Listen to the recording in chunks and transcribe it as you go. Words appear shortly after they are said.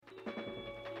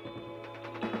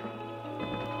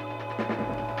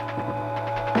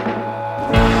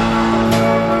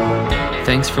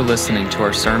Thanks for listening to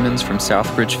our sermons from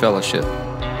Southbridge Fellowship.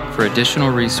 For additional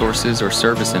resources or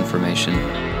service information,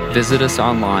 visit us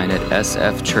online at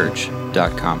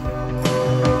sfchurch.com.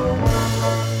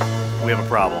 We have a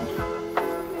problem.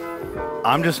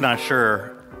 I'm just not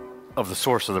sure of the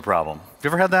source of the problem. Have you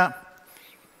ever had that?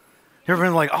 You ever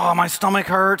been like, oh, my stomach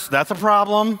hurts? That's a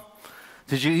problem.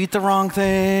 Did you eat the wrong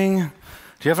thing? Do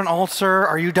you have an ulcer?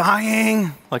 Are you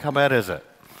dying? Like, how bad is it?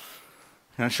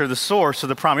 You're not sure the source of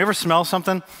the problem. You ever smell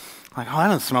something? Like, oh, that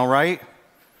doesn't smell right.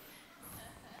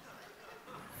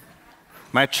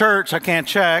 I'm at church, I can't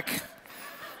check.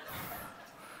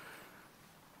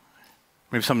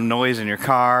 Maybe some noise in your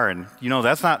car, and you know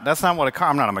that's not what a car.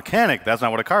 I'm not a mechanic. That's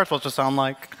not what a car is supposed to sound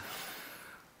like.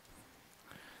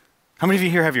 How many of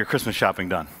you here have your Christmas shopping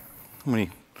done? How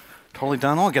many totally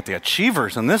done? Oh, get the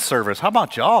achievers in this service. How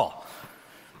about y'all?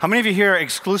 How many of you here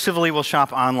exclusively will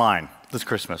shop online this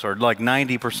Christmas, or like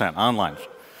 90% online?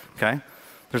 Okay,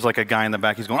 there's like a guy in the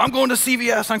back. He's going, I'm going to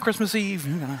CVS on Christmas Eve.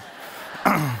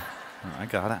 I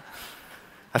got it.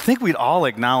 I think we'd all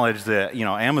acknowledge that,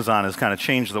 Amazon has kind of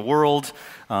changed the world.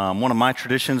 One of my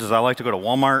traditions is I like to go to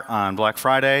Walmart on Black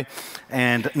Friday,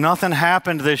 and nothing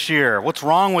happened this year. What's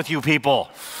wrong with you people?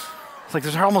 It's like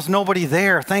there's almost nobody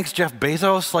there. Thanks, Jeff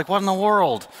Bezos. Like, what in the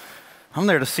world? I'm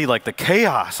there to see like the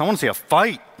chaos. I want to see a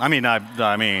fight. I mean,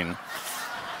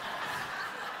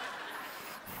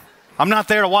 I'm not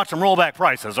there to watch them roll back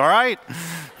prices, all right?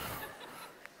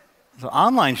 So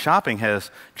online shopping has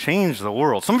changed the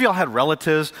world. Some of y'all had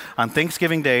relatives on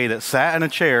Thanksgiving Day that sat in a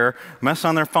chair, messed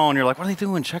on their phone. You're like, what are they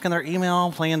doing? Checking their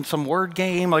email, playing some word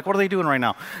game? Like, what are they doing right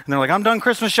now? And they're like, I'm done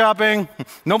Christmas shopping.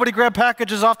 Nobody grabbed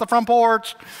packages off the front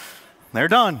porch. They're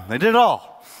done. They did it all.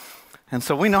 And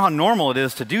so we know how normal it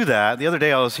is to do that. The other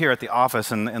day I was here at the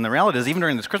office, and the reality is even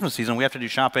during this Christmas season, we have to do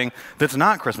shopping that's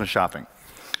not Christmas shopping.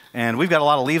 And we've got a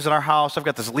lot of leaves in our house. I've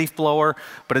got this leaf blower,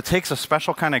 but it takes a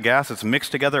special kind of gas that's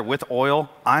mixed together with oil.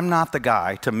 I'm not the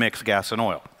guy to mix gas and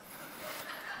oil.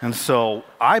 And so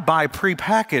I buy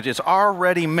prepackaged. It's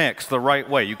already mixed the right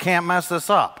way. You can't mess this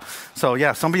up. So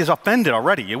yeah, somebody's offended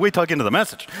already. You wait till I get into the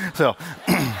message. So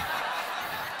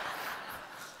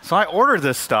I ordered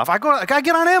this stuff. I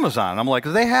get on Amazon. I'm like,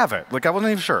 they have it. Like, I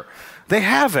wasn't even sure. They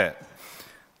have it.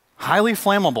 Highly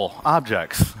flammable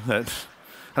objects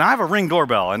and I have a Ring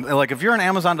doorbell, and like if you're an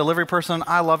Amazon delivery person,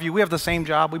 I love you. We have the same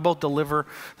job. We both deliver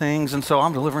things, and so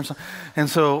I'm delivering stuff. And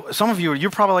so some of you're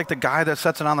probably like the guy that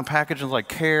sets it on the package and like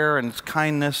care and it's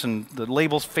kindness and the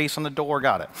label's face on the door,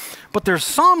 got it. But there's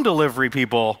some delivery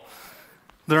people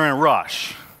that are in a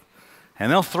rush, and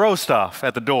they'll throw stuff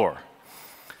at the door.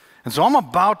 And so I'm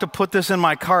about to put this in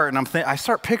my cart, and I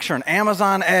start picturing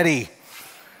Amazon Eddie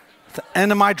at the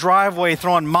end of my driveway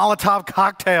throwing Molotov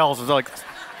cocktails. It's like,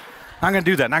 not going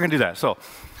to do that. So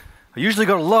I usually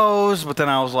go to Lowe's, but then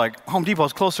I was like, Home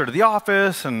Depot's closer to the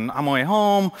office, and I'm on my way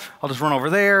home. I'll just run over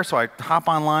there. So I hop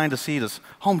online to see, does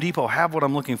Home Depot have what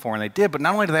I'm looking for? And they did, but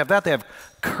not only do they have that, they have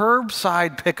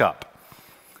curbside pickup.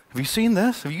 Have you seen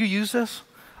this? Have you used this?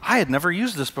 I had never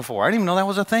used this before. I didn't even know that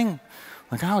was a thing.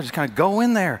 Like, I would just kind of go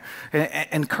in there.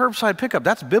 And curbside pickup,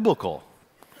 that's biblical.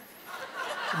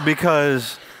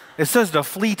 Because it says to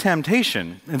flee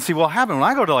temptation. And see, what happened when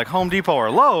I go to like Home Depot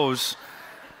or Lowe's,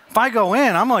 if I go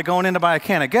in, I'm like going in to buy a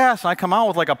can of gas, and I come out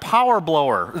with like a power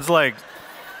blower. It's like,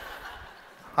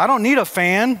 I don't need a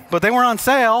fan, but they were on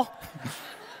sale.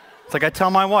 It's like I tell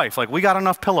my wife, like, we got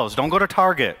enough pillows. Don't go to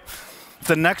Target. It's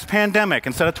the next pandemic.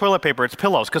 Instead of toilet paper, it's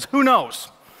pillows, because who knows?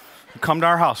 Come to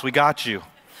our house. We got you.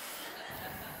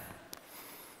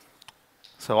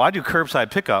 So I do curbside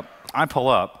pickup. I pull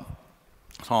up.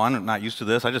 So I'm not used to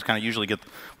this. I just kind of usually get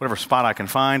whatever spot I can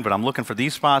find, but I'm looking for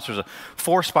these spots. There's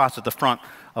 4 spots at the front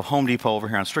of Home Depot over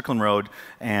here on Strickland Road,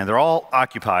 and they're all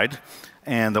occupied.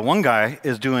 And the one guy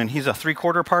he's a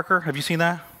 3/4 parker. Have you seen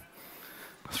that?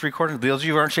 3/4? Those of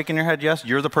you who aren't shaking your head, yes,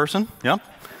 you're the person. Yep.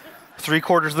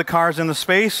 3/4 of the car's in the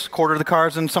space, 1/4 of the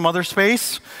car's in some other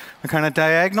space. They're kind of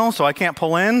diagonal, so I can't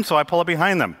pull in, so I pull up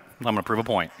behind them. I'm going to prove a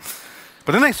point.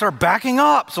 But then they start backing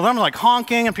up. So then I'm like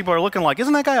honking, and people are looking like,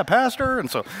 isn't that guy a pastor? And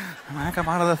so I back up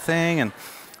out of the thing, and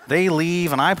they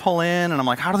leave, and I pull in, and I'm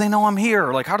like, how do they know I'm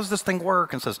here? Like, how does this thing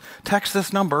work? And it says, text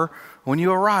this number when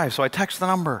you arrive. So I text the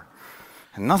number,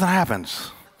 and nothing happens.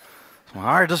 So I'm like,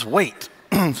 all right, just wait.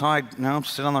 So I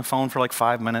sit on my phone for like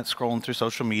 5 minutes, scrolling through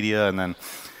social media, and then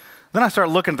I start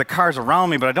looking at the cars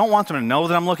around me, but I don't want them to know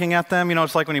that I'm looking at them.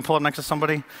 It's like when you pull up next to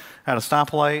somebody at a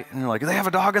stoplight, and you're like, do they have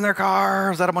a dog in their car?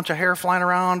 Is that a bunch of hair flying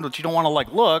around? But you don't want to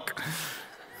like look.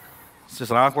 It's just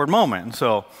an awkward moment. And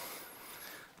so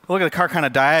I look at the car kind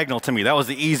of diagonal to me. That was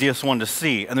the easiest one to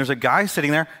see. And there's a guy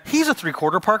sitting there. He's a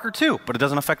 3/4 parker too, but it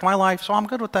doesn't affect my life, so I'm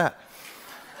good with that.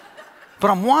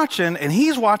 But I'm watching, and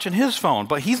he's watching his phone,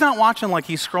 but he's not watching like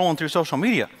he's scrolling through social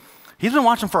media. He's been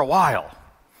watching for a while.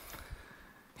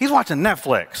 He's watching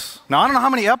Netflix. Now, I don't know how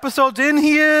many episodes in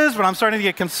he is, but I'm starting to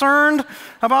get concerned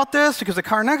about this because the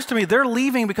car next to me, they're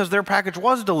leaving because their package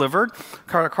was delivered.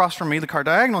 Car across from me, the car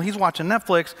diagonal, he's watching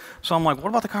Netflix. So I'm like, what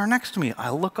about the car next to me?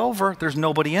 I look over, there's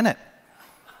nobody in it.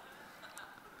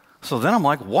 So then I'm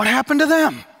like, what happened to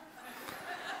them?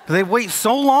 Did they wait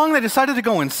so long they decided to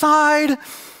go inside?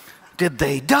 Did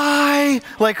they die?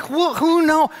 Like, who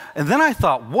knows? And then I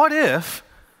thought, what if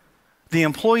the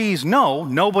employees know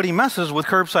nobody messes with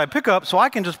curbside pickup, so I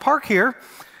can just park here,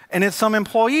 and it's some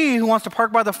employee who wants to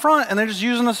park by the front, and they're just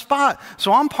using the spot.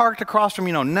 So I'm parked across from,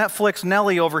 Netflix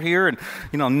Nelly over here, and,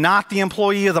 not the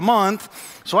employee of the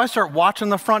month. So I start watching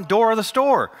the front door of the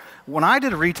store. When I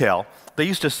did retail, they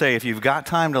used to say, if you've got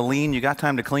time to lean, you got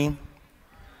time to clean.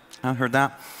 I heard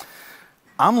that.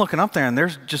 I'm looking up there, and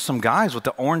there's just some guys with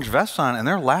the orange vests on, and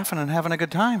they're laughing and having a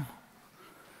good time.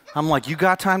 I'm like, you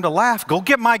got time to laugh? Go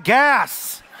get my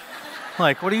gas.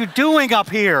 Like, what are you doing up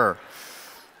here?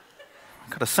 I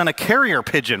could have sent a carrier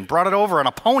pigeon, brought it over on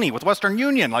a pony with Western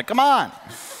Union. Like, come on.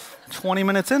 20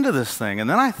 minutes into this thing. And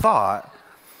then I thought,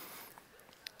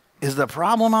 is the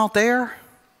problem out there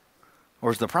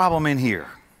or is the problem in here?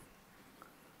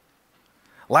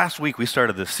 Last week we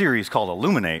started this series called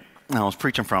Illuminate. And I was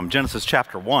preaching from Genesis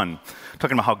chapter 1,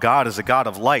 talking about how God is a God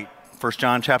of light. 1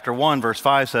 John chapter 1, verse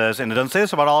 5 says, and it doesn't say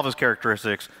this about all of his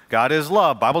characteristics. God is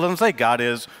love. Bible doesn't say God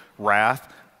is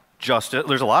wrath, justice.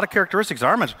 There's a lot of characteristics that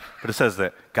are mentioned, but it says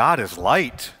that God is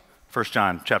light. 1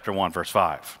 John chapter 1, verse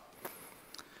 5.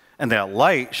 And that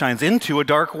light shines into a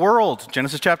dark world.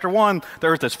 Genesis chapter 1, the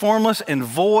earth is formless and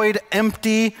void,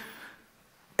 empty.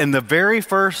 And the very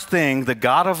first thing the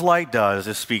God of light does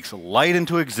is speaks light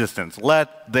into existence.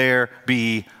 Let there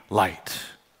be light.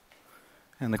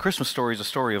 And the Christmas story is a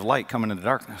story of light coming into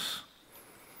darkness.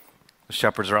 The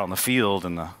shepherds are out in the field,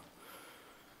 and the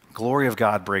glory of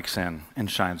God breaks in and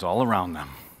shines all around them.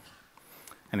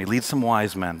 And he leads some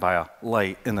wise men by a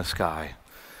light in the sky.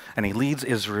 And he leads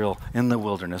Israel in the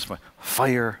wilderness by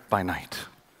fire by night.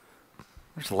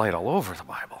 There's light all over the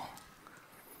Bible.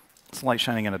 It's light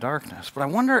shining into darkness. But I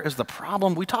wonder, is the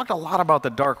problem, we talked a lot about the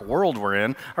dark world we're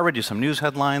in. I read you some news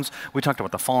headlines. We talked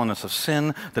about the fallenness of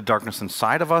sin, the darkness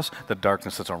inside of us, the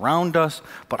darkness that's around us.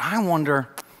 But I wonder,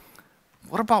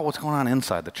 what about what's going on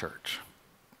inside the church?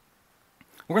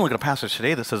 We're going to look at a passage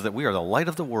today that says that we are the light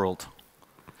of the world.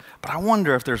 But I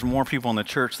wonder if there's more people in the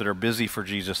church that are busy for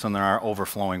Jesus than there are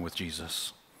overflowing with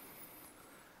Jesus.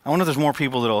 I wonder if there's more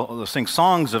people that'll sing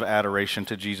songs of adoration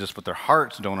to Jesus, but their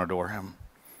hearts don't adore him.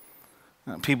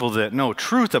 People that know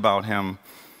truth about him,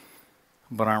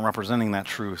 but aren't representing that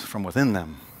truth from within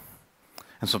them.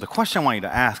 And so the question I want you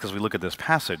to ask as we look at this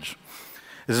passage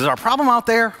is our problem out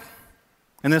there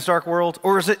in this dark world,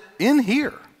 or is it in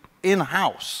here,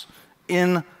 in-house,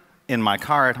 in my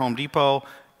car at Home Depot,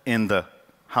 in the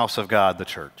house of God, the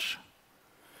church?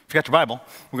 If you got your Bible,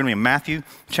 we're going to be in Matthew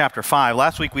chapter 5.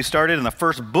 Last week we started in the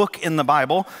first book in the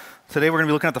Bible. Today we're going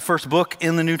to be looking at the first book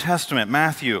in the New Testament,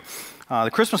 Matthew. The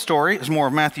Christmas story is more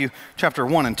of Matthew chapter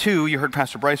 1 and 2. You heard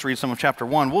Pastor Bryce read some of chapter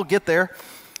 1. We'll get there.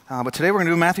 But today we're going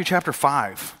to do Matthew chapter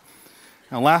 5.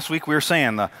 Now, last week we were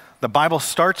saying the Bible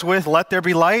starts with, let there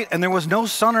be light, and there was no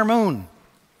sun or moon.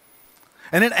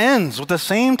 And it ends with the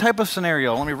same type of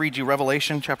scenario. Let me read you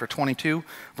Revelation chapter 22,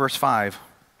 verse 5.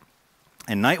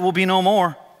 And night will be no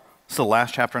more. It's the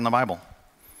last chapter in the Bible.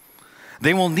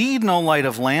 They will need no light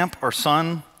of lamp or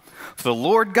sun, for the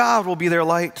Lord God will be their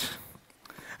light.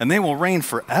 And they will reign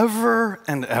forever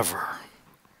and ever.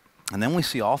 And then we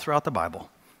see all throughout the Bible,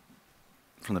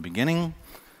 from the beginning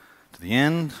to the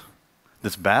end,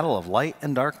 this battle of light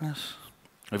and darkness.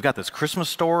 We've got this Christmas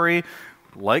story.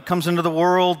 Light comes into the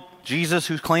world. Jesus,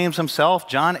 who claims himself,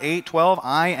 John 8:12,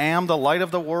 I am the light of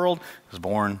the world, is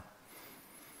born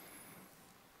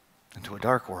into a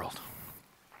dark world.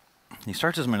 He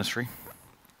starts his ministry.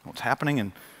 What's happening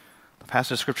in the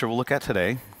passage of Scripture we'll look at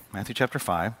today, Matthew chapter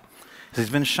 5, he's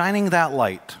been shining that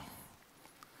light.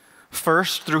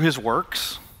 First, through his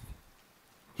works.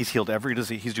 He's healed every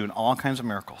disease. He's doing all kinds of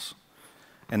miracles.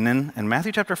 And then in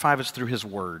Matthew chapter 5, it's through his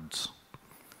words.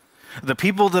 The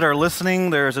people that are listening,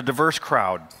 there's a diverse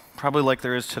crowd, probably like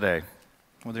there is today.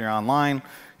 Whether you're online,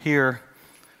 here,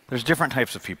 there's different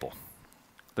types of people.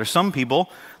 There's some people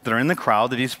that are in the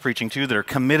crowd that he's preaching to that are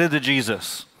committed to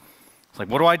Jesus. It's like,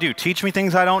 what do I do? Teach me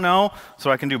things I don't know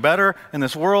so I can do better in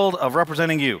this world of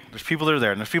representing you. There's people that are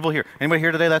there, and there's people here. Anybody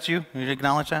here today, that's you? You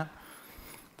acknowledge that?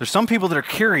 There's some people that are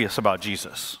curious about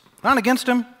Jesus. Not against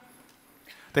him.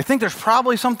 They think there's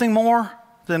probably something more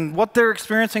than what they're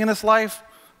experiencing in this life.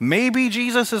 Maybe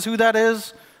Jesus is who that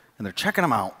is, and they're checking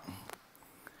him out.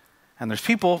 And there's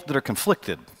people that are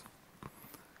conflicted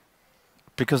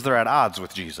because they're at odds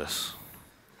with Jesus.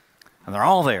 And they're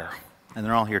all there, and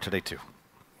they're all here today too.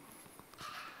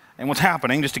 And what's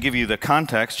happening, just to give you the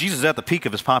context, Jesus is at the peak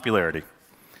of his popularity.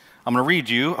 I'm going to read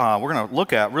you, we're going to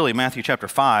look at really Matthew chapter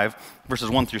 5, verses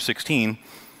 1 through 16. I'm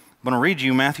going to read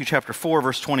you Matthew chapter 4,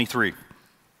 verse 23.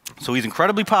 So he's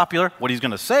incredibly popular. What he's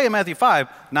going to say in Matthew 5,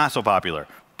 not so popular.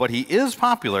 But he is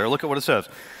popular. Look at what it says.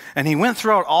 And he went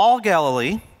throughout all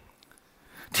Galilee,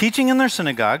 teaching in their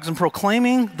synagogues and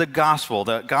proclaiming the gospel.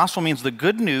 The gospel means the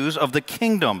good news of the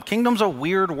kingdom. Kingdom's a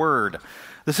weird word.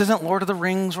 This isn't Lord of the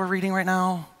Rings we're reading right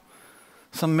now.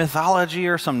 Some mythology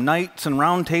or some knights and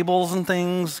round tables and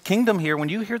things. Kingdom here, when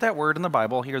you hear that word in the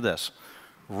Bible, hear this: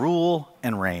 rule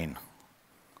and reign.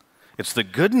 It's the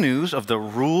good news of the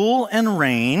rule and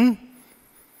reign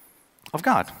of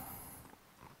God.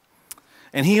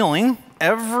 And healing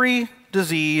every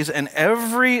disease and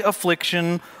every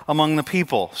affliction among the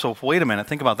people. So wait a minute,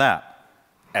 think about that.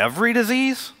 Every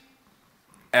disease?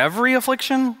 Every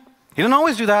affliction? He didn't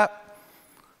always do that.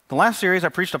 The last series, I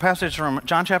preached a passage from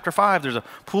John chapter 5. There's a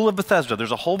pool of Bethesda.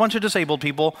 There's a whole bunch of disabled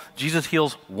people. Jesus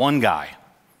heals one guy.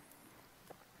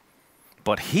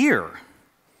 But here,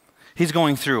 he's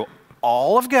going through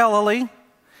all of Galilee,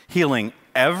 healing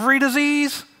every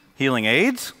disease, healing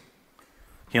AIDS,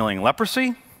 healing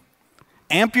leprosy.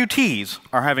 Amputees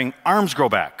are having arms grow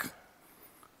back.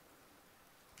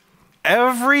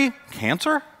 Every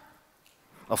cancer,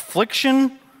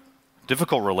 affliction,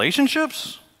 difficult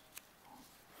relationships,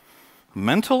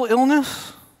 mental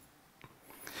illness.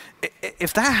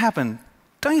 If that happened,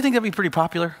 don't you think that'd be pretty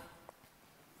popular?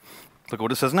 Look at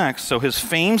what it says next. So his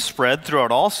fame spread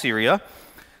throughout all Syria,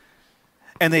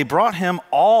 and they brought him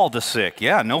all the sick.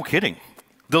 Yeah, no kidding.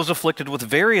 Those afflicted with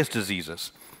various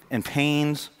diseases and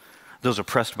pains, those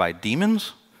oppressed by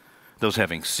demons, those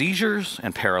having seizures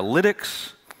and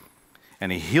paralytics,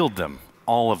 and he healed them,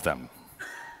 all of them.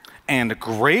 And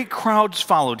great crowds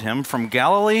followed him from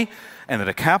Galilee and the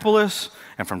Decapolis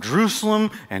and from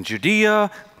Jerusalem and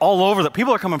Judea, all over.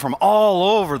 People are coming from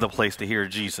all over the place to hear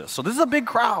Jesus. So this is a big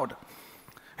crowd.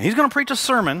 And he's going to preach a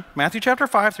sermon, Matthew chapter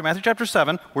 5 through Matthew chapter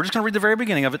 7. We're just going to read the very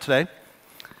beginning of it today.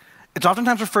 It's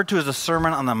oftentimes referred to as the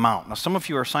Sermon on the Mount. Now, some of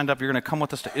you are signed up. You're going to come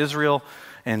with us to Israel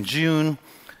in June.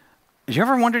 Did you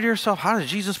ever wonder to yourself, how did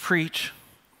Jesus preach?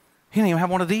 He didn't even have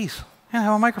one of these. He didn't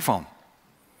have a microphone.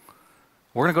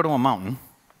 We're going to go to a mountain,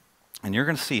 and you're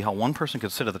going to see how one person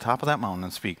could sit at the top of that mountain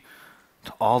and speak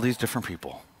to all these different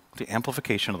people. The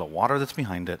amplification of the water that's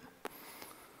behind it.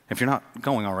 If you're not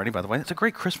going already, by the way, it's a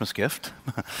great Christmas gift.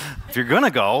 If you're going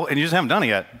to go and you just haven't done it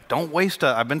yet, don't waste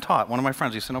I've been taught. One of my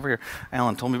friends, he's sitting over here,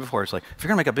 Alan, told me before, it's like, if you're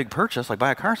going to make a big purchase, like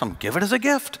buy a car or something, give it as a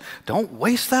gift. Don't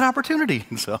waste that opportunity.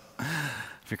 So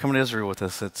if you're coming to Israel with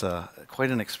us, it's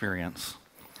quite an experience.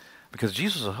 Because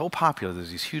Jesus is so popular,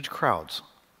 there's these huge crowds.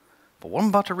 But what I'm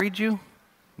about to read you,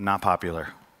 not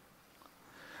popular.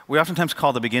 We oftentimes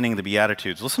call the beginning the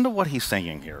Beatitudes. Listen to what he's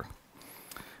saying here.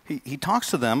 He talks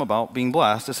to them about being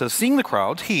blessed. It says, seeing the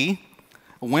crowds, he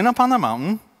went up on the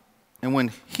mountain, and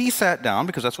when he sat down,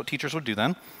 because that's what teachers would do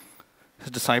then,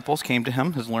 his disciples came to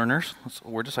him, his learners, that's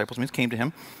what word disciples means, came to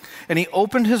him, and he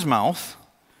opened his mouth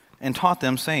and taught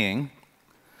them, saying,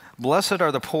 blessed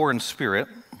are the poor in spirit,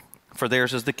 for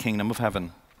theirs is the kingdom of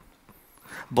heaven.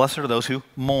 Blessed are those who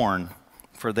mourn,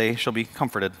 for they shall be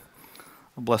comforted.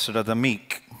 Blessed are the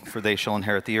meek, for they shall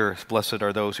inherit the earth. Blessed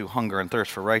are those who hunger and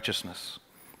thirst for righteousness,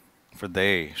 for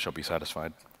they shall be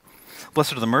satisfied.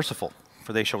 Blessed are the merciful,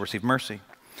 for they shall receive mercy.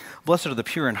 Blessed are the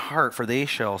pure in heart, for they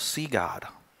shall see God.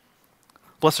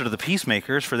 Blessed are the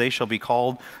peacemakers, for they shall be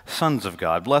called sons of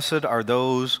God. Blessed are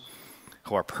those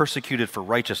who are persecuted for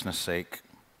righteousness' sake.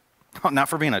 Not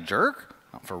for being a jerk,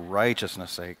 not for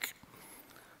righteousness' sake.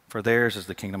 For theirs is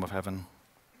the kingdom of heaven.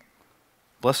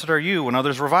 Blessed are you when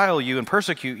others revile you and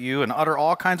persecute you and utter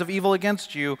all kinds of evil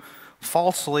against you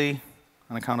falsely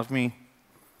on account of me.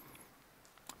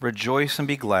 Rejoice and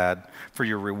be glad, for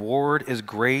your reward is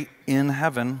great in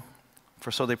heaven,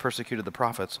 for so they persecuted the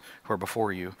prophets who are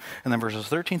before you. And then verses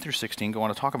 13 through 16 go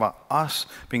on to talk about us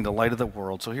being the light of the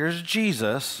world. So here's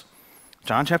Jesus,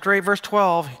 John chapter 8, verse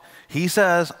 12. He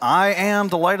says, I am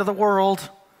the light of the world.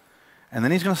 And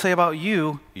then he's going to say about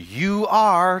you, you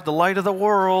are the light of the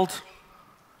world.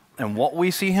 And what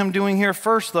we see him doing here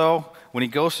first, though, when he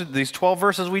goes to these 12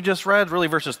 verses we just read, really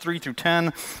verses 3 through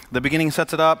 10, the beginning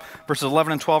sets it up. Verses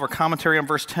 11 and 12 are commentary on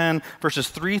verse 10. Verses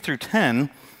 3 through 10,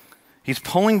 he's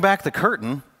pulling back the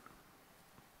curtain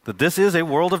that this is a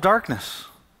world of darkness.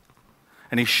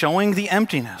 And he's showing the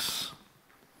emptiness.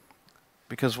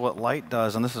 Because what light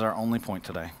does, and this is our only point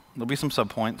today, there'll be some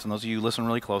subpoints, and those of you who listen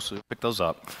really closely, pick those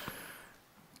up.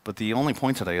 But the only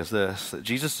point today is this, that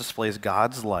Jesus displays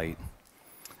God's light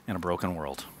in a broken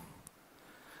world.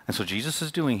 And so Jesus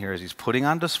is doing here is he's putting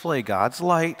on display God's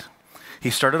light. He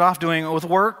started off doing it with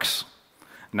works.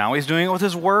 Now he's doing it with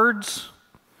his words.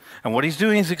 And what he's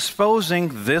doing is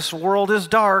exposing this world is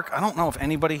dark. I don't know if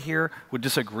anybody here would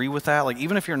disagree with that. Like,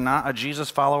 even if you're not a Jesus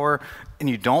follower and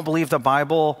you don't believe the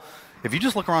Bible, if you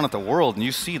just look around at the world and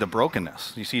you see the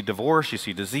brokenness, you see divorce, you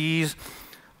see disease,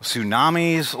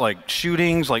 tsunamis, like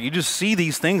shootings, like you just see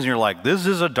these things and you're like, this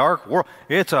is a dark world.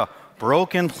 It's a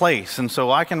broken place. And so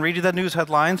I can read you the news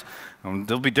headlines, and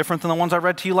they'll be different than the ones I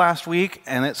read to you last week,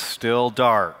 and it's still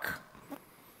dark.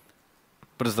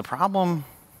 But is the problem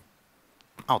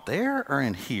out there or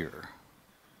in here?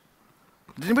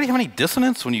 Does anybody have any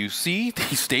dissonance when you see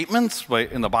these statements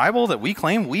in the Bible that we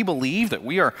claim we believe, that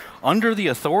we are under the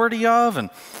authority of? And,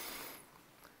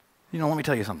 let me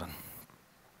tell you something.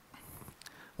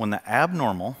 When the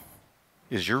abnormal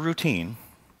is your routine,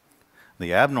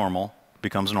 the abnormal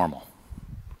becomes normal.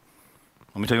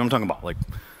 Let me tell you what I'm talking about. Like,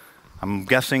 I'm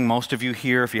guessing most of you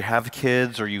here, if you have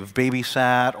kids or you've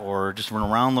babysat or just run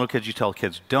around little kids, you tell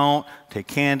kids, don't take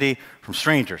candy from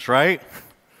strangers, right?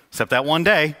 Except that one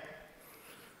day.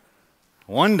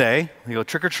 One day, you go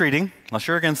trick-or-treating, unless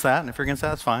you're against that, and if you're against that,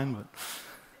 that's fine.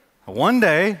 But one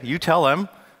day, you tell them,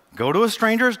 go to a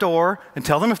stranger's door and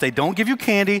tell them if they don't give you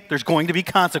candy, there's going to be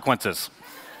consequences.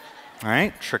 All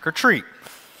right? Trick or treat.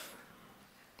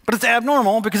 But it's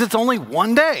abnormal because it's only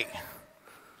one day.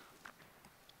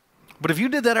 But if you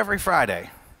did that every Friday,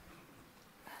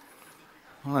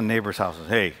 one of the neighbor's houses,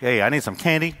 hey, I need some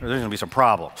candy, or there's going to be some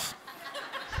problems.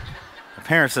 The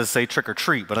parent says, say trick or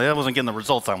treat, but I wasn't getting the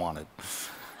results I wanted.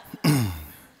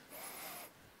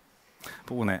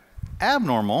 But when the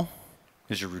abnormal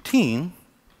is your routine,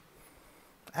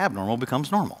 abnormal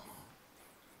becomes normal.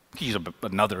 I could use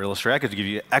another illustration. I could give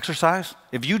you exercise.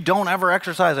 If you don't ever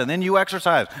exercise and then you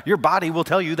exercise, your body will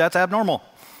tell you that's abnormal.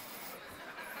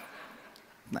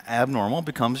 The abnormal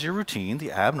becomes your routine.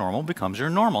 The abnormal becomes your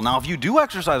normal. Now, if you do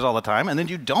exercise all the time and then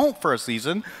you don't for a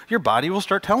season, your body will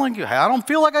start telling you, hey, I don't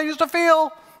feel like I used to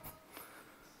feel.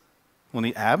 When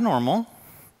the abnormal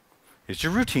is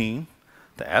your routine,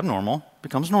 the abnormal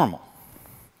becomes normal.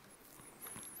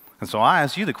 And so I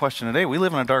ask you the question today. We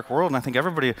live in a dark world, and I think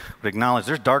everybody would acknowledge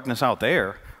there's darkness out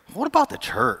there. What about the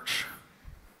church?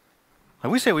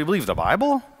 Like we say we believe the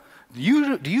Bible. Do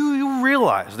you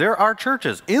realize there are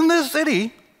churches in this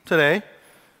city today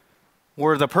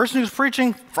where the person who's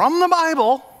preaching from the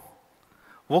Bible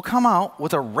will come out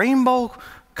with a rainbow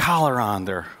collar on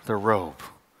their robe?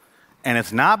 And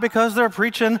it's not because they're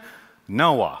preaching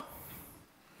Noah.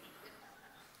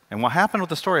 And what happened with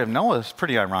the story of Noah is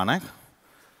pretty ironic.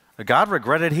 God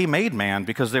regretted he made man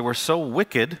because they were so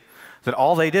wicked that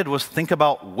all they did was think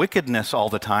about wickedness all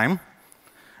the time.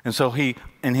 And so he,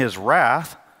 in his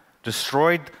wrath,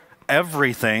 destroyed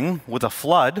everything with a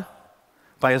flood.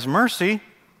 By his mercy,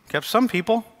 kept some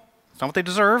people. It's not what they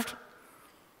deserved.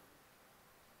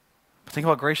 But think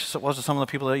how gracious it was to some of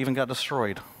the people that even got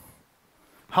destroyed.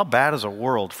 How bad is a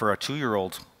world for a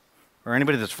 2-year-old or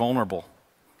anybody that's vulnerable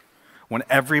when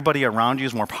everybody around you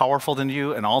is more powerful than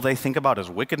you and all they think about is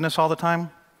wickedness all the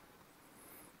time?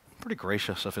 Pretty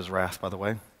gracious of his wrath, by the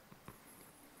way.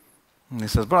 And he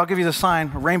says, but I'll give you the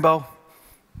sign, a rainbow,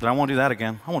 that I won't do that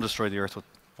again. I won't destroy the earth with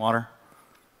water.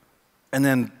 And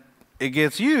then it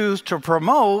gets used to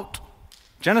promote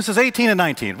Genesis 18 and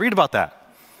 19. Read about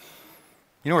that.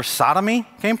 You know where sodomy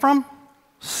came from?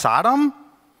 Sodom?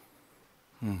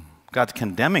 God's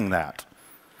condemning that.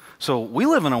 So we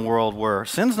live in a world where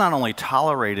sin's not only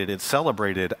tolerated, it's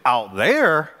celebrated out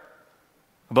there,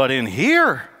 but in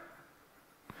here.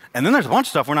 And then there's a bunch of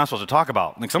stuff we're not supposed to talk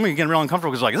about. Like some of you getting real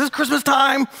uncomfortable because like, is this Christmas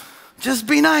time? Just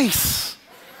be nice.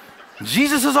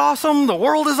 Jesus is awesome. The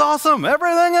world is awesome.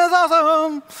 Everything is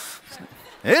awesome.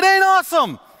 It ain't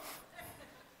awesome.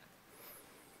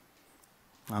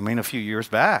 I mean, a few years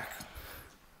back,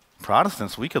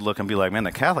 Protestants, we could look and be like, man,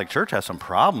 the Catholic Church has some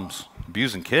problems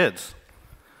abusing kids.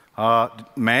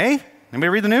 Anybody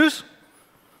read the news?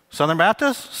 Southern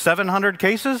Baptist, 700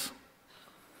 cases.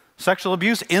 Sexual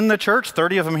abuse in the church,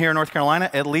 30 of them here in North Carolina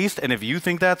at least. And if you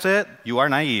think that's it, you are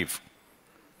naive.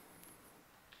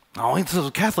 Oh, it's the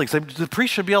Catholics. The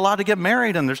priest should be allowed to get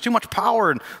married, and there's too much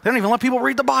power, and they don't even let people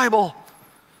read the Bible.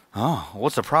 Oh,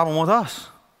 what's the problem with us?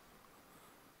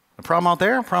 The problem out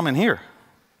there, problem in here.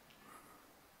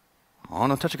 Oh,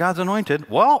 no touch of God's anointed.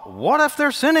 Well, what if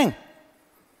they're sinning?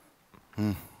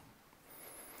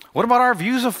 What about our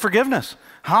views of forgiveness?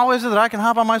 How is it that I can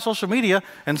hop on my social media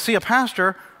and see a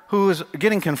pastor who is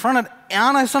getting confronted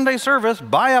on a Sunday service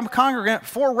by a congregant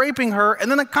for raping her, and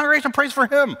then the congregation prays for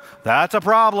him. That's a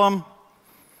problem.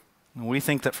 We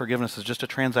think that forgiveness is just a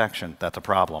transaction. That's a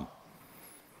problem.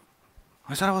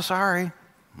 I said I was sorry.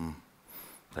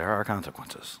 There are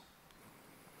consequences.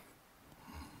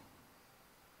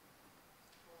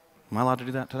 Am I allowed to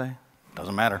do that today?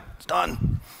 Doesn't matter. It's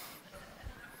done.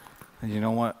 And you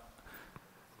know what?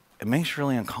 It makes you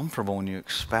really uncomfortable when you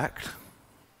expect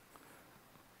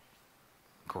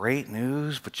great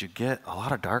news, but you get a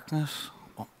lot of darkness.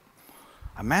 Well,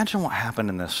 imagine what happened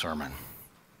in this sermon.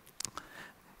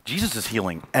 Jesus is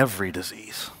healing every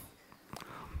disease,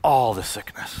 all the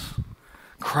sickness.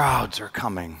 Crowds are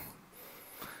coming.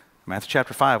 Matthew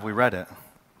chapter 5, we read it.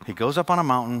 He goes up on a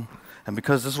mountain, and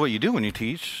because this is what you do when you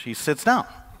teach, he sits down.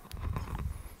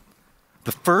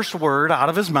 The first word out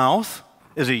of his mouth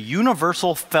is a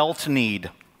universal felt need.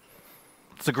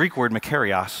 It's the Greek word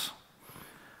makarios.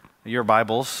 Your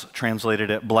Bibles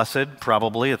translated it blessed,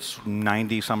 probably. It's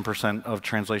 90-some% of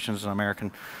translations in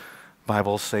American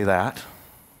Bibles say that.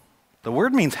 The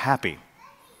word means happy,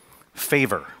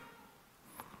 favor.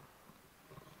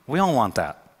 We all want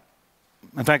that.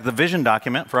 In fact, the vision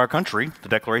document for our country, the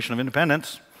Declaration of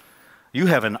Independence, you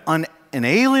have an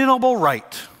unalienable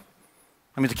right.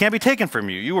 That means it can't be taken from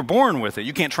you. You were born with it.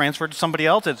 You can't transfer it to somebody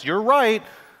else. It's your right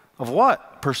of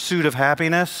what? Pursuit of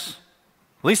happiness.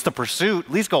 At least the pursuit.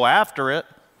 At least go after it.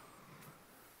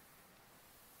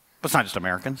 But it's not just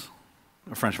Americans.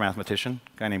 A French mathematician,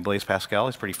 a guy named Blaise Pascal,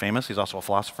 he's pretty famous. He's also a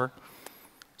philosopher.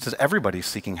 He says everybody's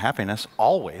seeking happiness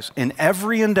always, in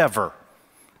every endeavor,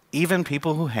 even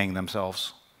people who hang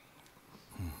themselves.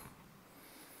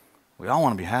 We all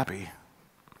want to be happy.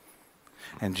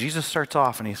 And Jesus starts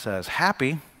off and he says,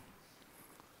 happy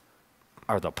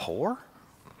are the poor,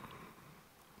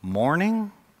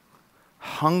 mourning,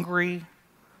 hungry,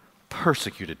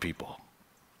 persecuted people.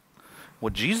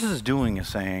 What Jesus is doing is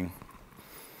saying,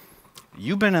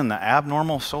 you've been in the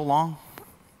abnormal so long,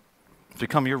 it's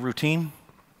become your routine.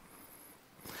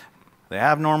 The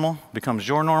abnormal becomes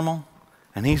your normal.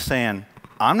 And he's saying,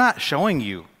 I'm not showing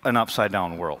you an upside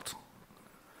down world.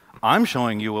 I'm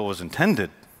showing you what was intended.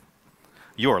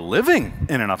 You're living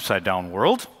in an upside down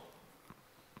world.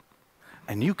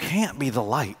 And you can't be the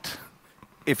light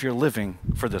if you're living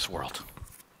for this world.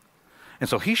 And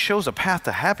so he shows a path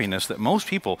to happiness that most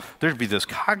people, there'd be this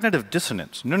cognitive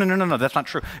dissonance. No, that's not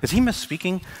true. Is he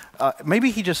misspeaking?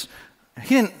 Maybe does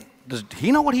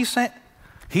he know what he's saying?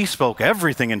 He spoke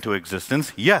everything into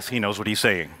existence. Yes, he knows what he's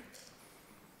saying.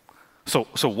 So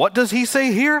what does he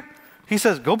say here? He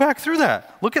says, go back through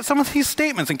that. Look at some of these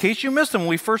statements in case you missed them when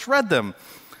we first read them.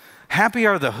 Happy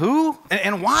are the who?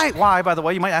 And why, by the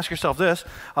way, you might ask yourself this,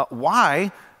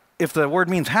 why, if the word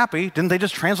means happy, didn't they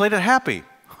just translate it happy?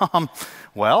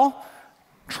 Well,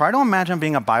 try to imagine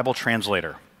being a Bible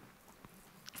translator.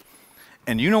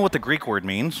 And you know what the Greek word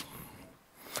means,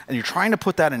 and you're trying to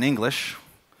put that in English,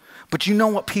 but you know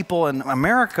what people in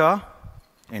America,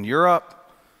 in Europe,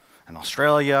 in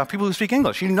Australia, people who speak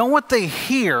English, you know what they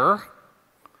hear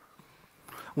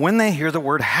when they hear the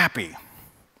word happy.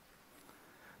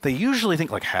 They usually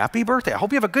think like, happy birthday. I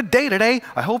hope you have a good day today.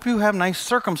 I hope you have nice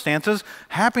circumstances.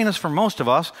 Happiness for most of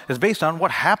us is based on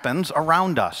what happens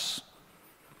around us.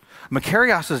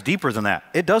 Makarios is deeper than that.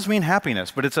 It does mean happiness,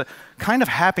 but it's a kind of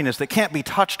happiness that can't be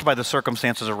touched by the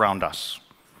circumstances around us.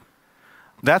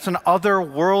 That's an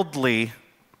otherworldly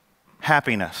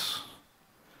happiness.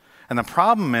 And the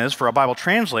problem is, for a Bible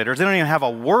translator, they don't even have a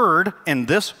word in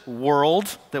this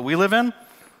world that we live in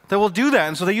that will do that.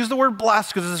 And so they use the word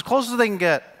blessed because it's as close as they can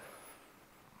get.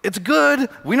 It's good.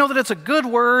 We know that it's a good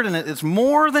word, and it's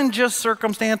more than just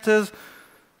circumstances.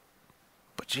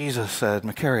 But Jesus said,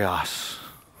 Makarios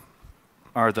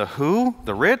are the who?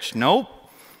 The rich? Nope.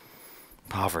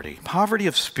 Poverty. Poverty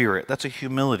of spirit. That's a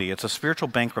humility. It's a spiritual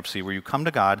bankruptcy where you come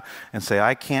to God and say,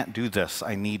 I can't do this.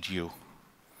 I need you.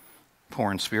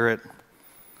 Poor in spirit.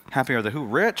 Happy are the who?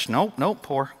 Rich? Nope,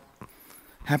 poor.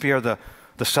 Happy are the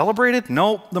celebrated?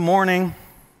 Nope, the mourning.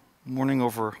 Mourning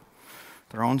over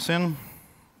their own sin,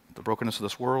 the brokenness of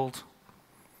this world.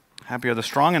 Happy are the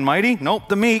strong and mighty? Nope,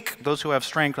 the meek, those who have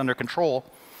strength under control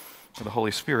of the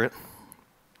Holy Spirit.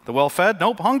 The well-fed?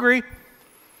 Nope, hungry.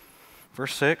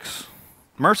 Verse 6.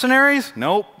 Mercenaries?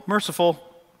 Nope, merciful.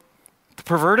 The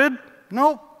perverted?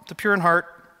 Nope, the pure in heart.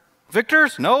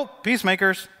 Victors? Nope,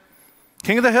 peacemakers.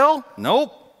 King of the hill?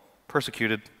 Nope,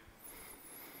 persecuted.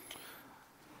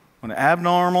 When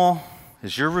abnormal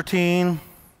is your routine,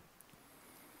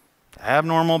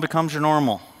 abnormal becomes your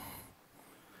normal.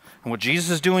 And what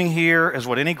Jesus is doing here is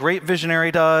what any great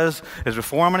visionary does, is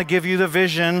before I'm going to give you the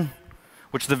vision,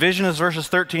 which the vision is verses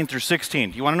 13 through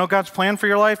 16. You want to know God's plan for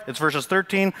your life? It's verses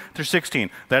 13 through 16.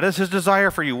 That is his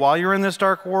desire for you while you're in this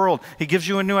dark world. He gives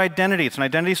you a new identity. It's an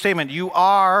identity statement. You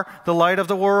are the light of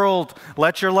the world.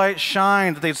 Let your light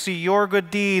shine, that they see your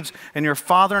good deeds, and your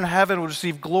Father in heaven will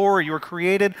receive glory. You were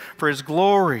created for his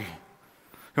glory.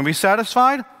 You want to be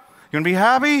satisfied? You want to be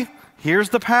happy? Here's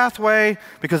the pathway,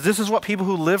 because this is what people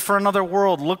who live for another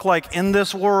world look like in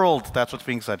this world. That's what's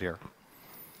being said here.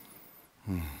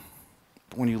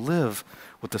 But when you live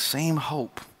with the same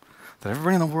hope that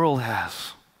everybody in the world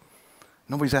has,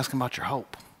 nobody's asking about your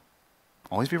hope.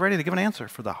 Always be ready to give an answer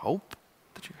for the hope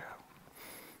that you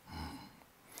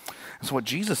have. And so what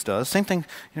Jesus does, same thing,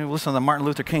 listen to the Martin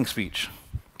Luther King speech.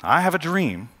 I have a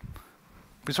dream,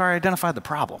 but he's already identified the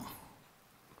problem.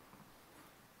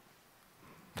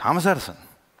 Thomas Edison,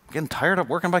 getting tired of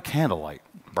working by candlelight,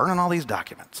 burning all these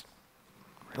documents.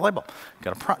 Light bulb.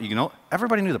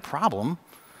 Everybody knew the problem,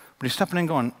 but he's stepping in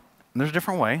going, there's a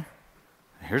different way.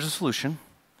 Here's a solution.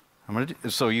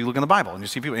 So you look in the Bible and you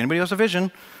see people, anybody who has a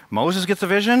vision, Moses gets a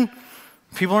vision,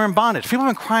 people are in bondage. People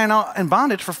have been crying out in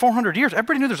bondage for 400 years.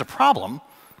 Everybody knew there's a problem.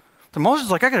 So Moses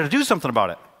is like, I got to do something about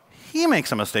it. He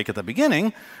makes a mistake at the beginning,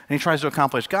 and he tries to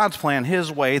accomplish God's plan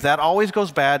his way. That always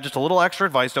goes bad. Just a little extra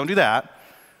advice, don't do that.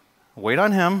 Wait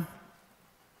on him.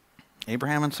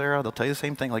 Abraham and Sarah, they'll tell you the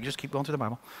same thing. Just keep going through the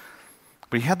Bible.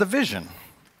 But he had the vision.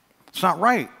 It's not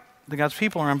right that God's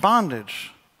people are in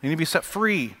bondage. They need to be set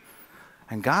free.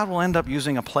 And God will end up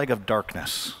using a plague of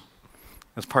darkness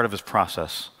as part of his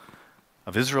process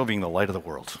of Israel being the light of the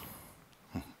world.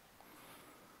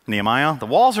 Nehemiah, the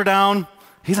walls are down.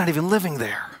 He's not even living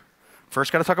there.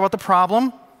 First, got to talk about the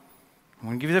problem. I'm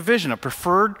going to give you the vision, a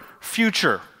preferred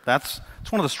future.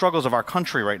 It's one of the struggles of our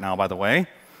country right now, by the way.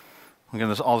 Again,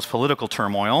 all this political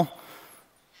turmoil.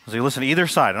 So you listen to either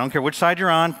side. I don't care which side you're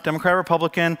on, Democrat,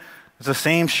 Republican. It's the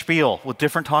same spiel with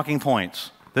different talking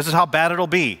points. This is how bad it'll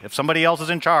be if somebody else is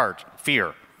in charge.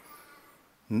 Fear.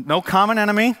 No common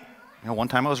enemy. One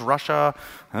time it was Russia,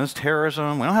 and it was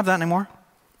terrorism. We don't have that anymore.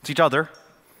 It's each other.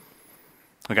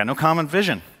 We got no common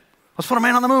vision. Let's put a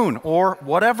man on the moon, or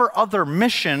whatever other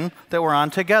mission that we're on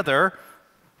together.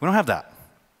 We don't have that.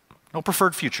 No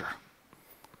preferred future.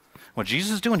 What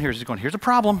Jesus is doing here is he's going, here's a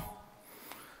problem.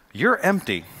 You're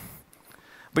empty,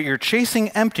 but you're chasing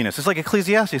emptiness. It's like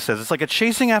Ecclesiastes says. It's like a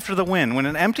chasing after the wind. When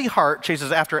an empty heart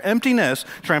chases after emptiness,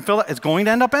 trying to fill it, it's going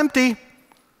to end up empty.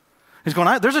 He's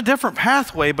going, there's a different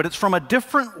pathway, but it's from a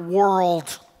different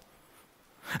world.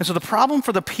 And so the problem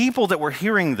for the people that were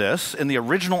hearing this in the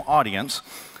original audience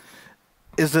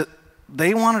is that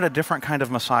they wanted a different kind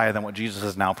of Messiah than what Jesus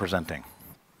is now presenting.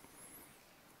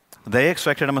 They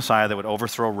expected a Messiah that would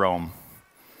overthrow Rome.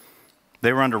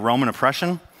 They were under Roman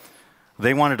oppression.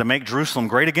 They wanted to make Jerusalem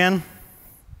great again.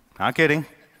 Not kidding.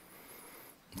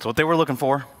 That's what they were looking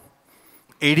for.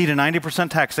 80 to 90%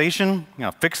 taxation,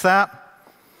 fix that.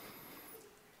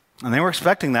 And they were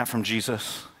expecting that from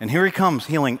Jesus. And here he comes,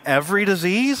 healing every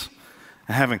disease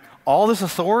and having all this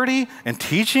authority and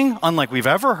teaching unlike we've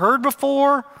ever heard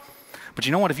before. But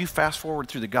you know what? If you fast forward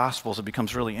through the Gospels, it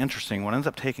becomes really interesting. What ends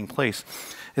up taking place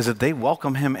is that they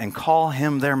welcome him and call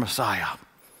him their Messiah.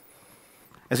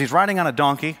 As he's riding on a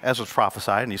donkey, as was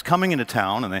prophesied, and he's coming into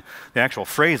town, and the actual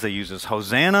phrase they use is,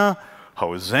 Hosanna,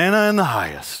 Hosanna in the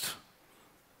highest.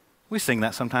 We sing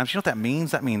that sometimes. You know what that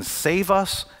means? That means save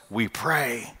us, we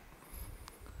pray.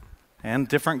 And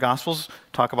different Gospels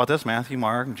talk about this, Matthew,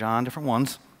 Mark, John, different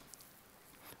ones.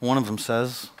 One of them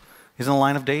says, he's in the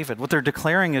line of David. What they're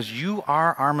declaring is, you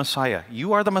are our Messiah.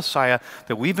 You are the Messiah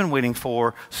that we've been waiting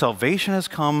for. Salvation has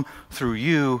come through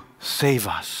you. Save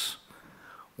us.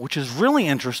 Which is really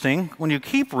interesting when you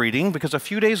keep reading, because a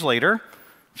few days later,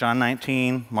 John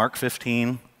 19, Mark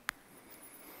 15,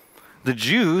 the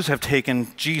Jews have taken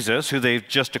Jesus, who they've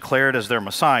just declared as their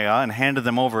Messiah, and handed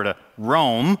them over to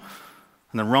Rome.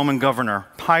 And the Roman governor,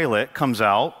 Pilate, comes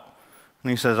out,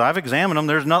 and he says, I've examined him.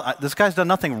 This guy's done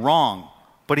nothing wrong,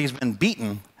 but he's been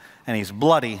beaten, and he's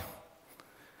bloody.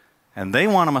 And they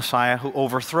want a Messiah who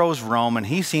overthrows Rome, and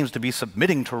he seems to be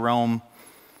submitting to Rome.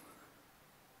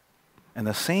 And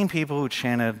the same people who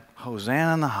chanted,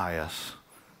 Hosanna in the highest,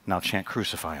 now chant,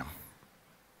 crucify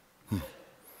him.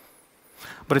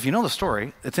 But if you know the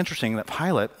story, it's interesting that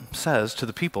Pilate says to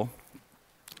the people,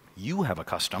 you have a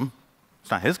custom.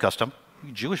 It's not his custom.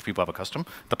 You Jewish people have a custom,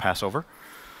 the Passover.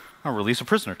 I'll release a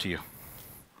prisoner to you.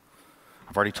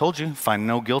 I've already told you, find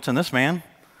no guilt in this man.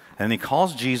 And he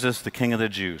calls Jesus the King of the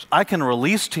Jews. I can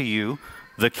release to you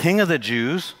the King of the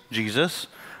Jews, Jesus,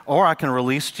 or I can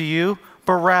release to you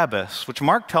Barabbas, which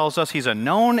Mark tells us he's a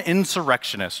known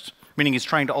insurrectionist, meaning he's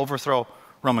trying to overthrow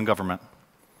Roman government.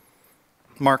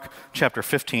 Mark chapter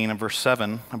 15 and verse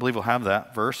 7. I believe we'll have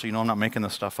that verse, so you know I'm not making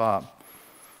this stuff up.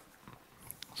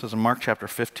 It says in Mark chapter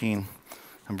 15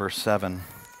 and verse 7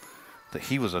 that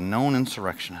he was a known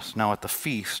insurrectionist. Now at the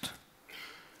feast,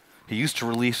 he used to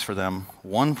release for them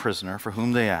one prisoner for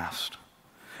whom they asked.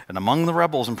 And among the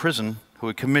rebels in prison who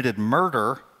had committed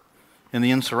murder in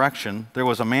the insurrection, there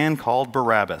was a man called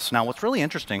Barabbas. Now what's really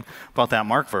interesting about that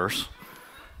Mark verse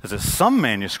is that some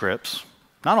manuscripts,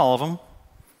 not all of them,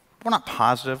 we're not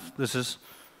positive this is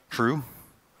true,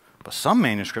 but some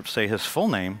manuscripts say his full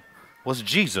name was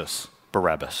Jesus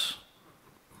Barabbas.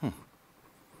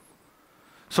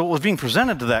 So it was being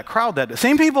presented to that crowd, that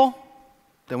same people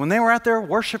that when they were at their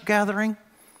worship gathering,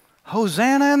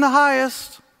 Hosanna in the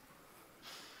highest.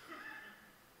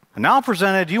 And now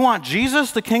presented, do you want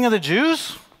Jesus, the King of the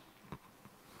Jews?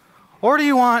 Or do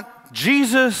you want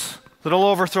Jesus that'll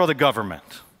overthrow the government?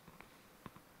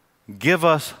 Give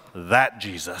us that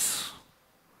Jesus.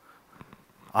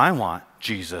 I want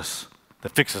Jesus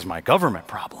that fixes my government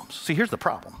problems. See, here's the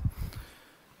problem.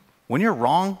 When you're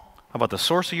wrong about the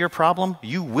source of your problem,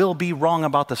 you will be wrong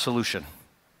about the solution.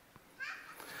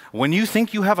 When you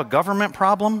think you have a government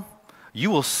problem, you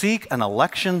will seek an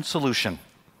election solution.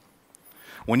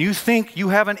 When you think you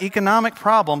have an economic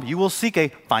problem, you will seek a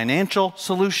financial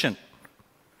solution.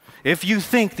 If you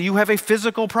think that you have a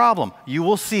physical problem, you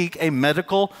will seek a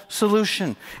medical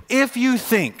solution. If you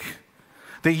think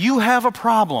that you have a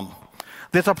problem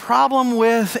that's a problem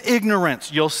with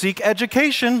ignorance, you'll seek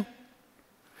education.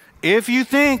 If you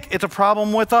think it's a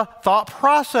problem with a thought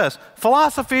process,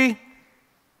 philosophy.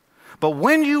 But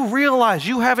when you realize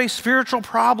you have a spiritual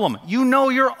problem, you know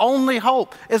your only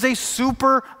hope is a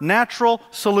supernatural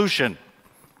solution.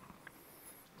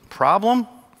 Problem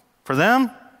for them?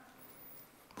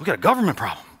 We got a government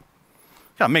problem.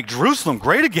 We got to make Jerusalem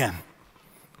great again.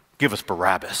 Give us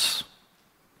Barabbas.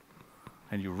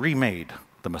 And you remade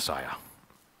the Messiah.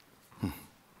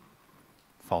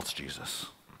 False Jesus.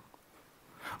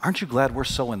 Aren't you glad we're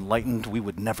so enlightened we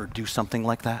would never do something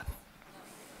like that?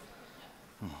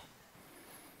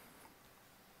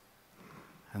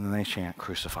 And then they chant,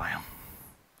 crucify him,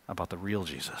 about the real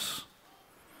Jesus.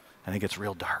 And it gets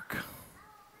real dark.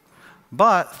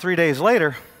 But 3 days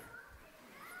later,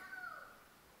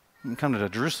 you can come to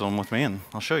Jerusalem with me and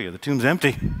I'll show you. The tomb's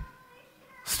empty.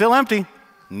 Still empty.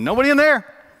 Nobody in there.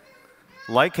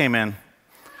 Light came in.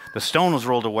 The stone was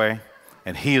rolled away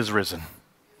and he is risen.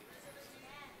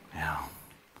 Yeah.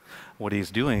 What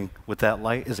he's doing with that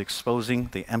light is exposing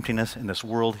the emptiness in this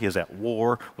world. He is at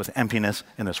war with emptiness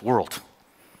in this world.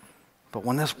 But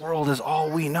when this world is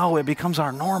all we know, it becomes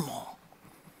our normal.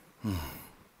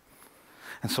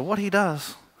 And so what he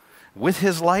does with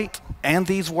his light and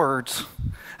these words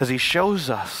is he shows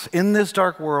us in this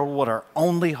dark world what our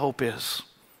only hope is.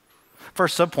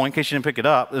 First subpoint, in case you didn't pick it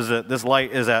up, is that this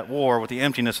light is at war with the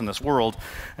emptiness in this world.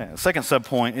 Second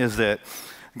subpoint is that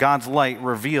God's light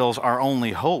reveals our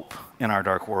only hope in our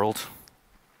dark world.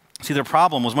 See, their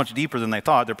problem was much deeper than they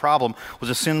thought. Their problem was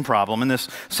a sin problem. In this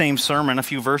same sermon, a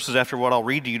few verses after what I'll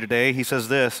read to you today, he says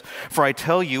this, "For I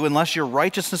tell you, unless your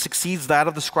righteousness exceeds that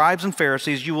of the scribes and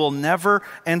Pharisees, you will never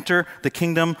enter the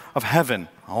kingdom of heaven."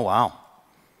 Oh, wow.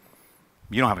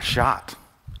 You don't have a shot.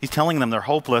 He's telling them they're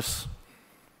hopeless.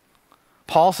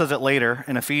 Paul says it later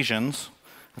in Ephesians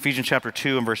chapter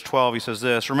 2 and verse 12. He says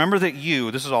this, "Remember that you,"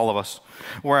 this is all of us,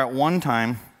 "were at one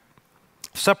time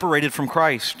separated from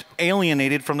Christ,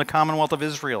 alienated from the commonwealth of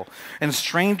Israel, and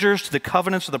strangers to the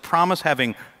covenants of the promise,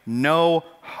 having no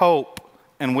hope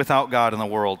and without God in the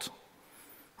world."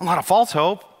 A lot of false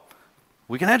hope.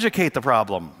 We can educate the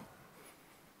problem,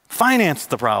 finance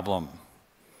the problem,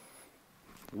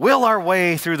 will our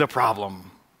way through the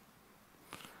problem.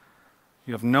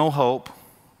 You have no hope.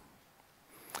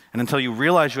 And until you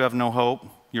realize you have no hope,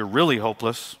 you're really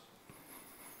hopeless.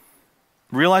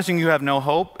 Realizing you have no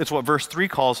hope, it's what verse 3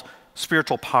 calls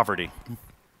spiritual poverty.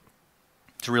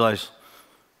 To realize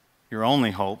your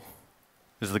only hope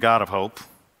is the God of hope.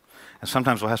 And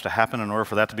sometimes what has to happen in order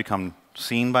for that to become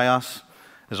seen by us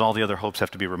is all the other hopes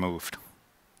have to be removed.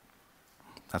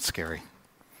 That's scary.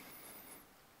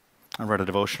 I read a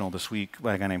devotional this week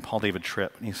by a guy named Paul David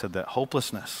Tripp, and he said that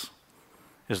hopelessness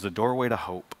is the doorway to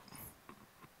hope.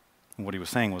 And what he was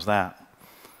saying was that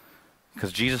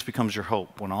because Jesus becomes your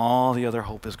hope when all the other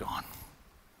hope is gone.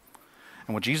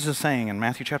 And what Jesus is saying in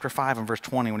Matthew chapter 5 and verse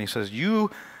 20 when he says, you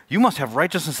must have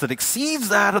righteousness that exceeds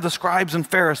that of the scribes and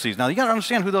Pharisees. Now you got to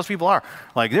understand who those people are.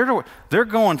 Like they're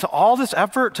going to all this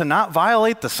effort to not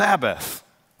violate the Sabbath.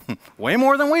 Way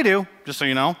more than we do, just so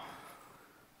you know.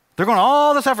 They're going to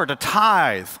all this effort to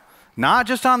tithe Not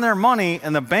just on their money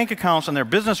and the bank accounts and their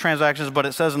business transactions, but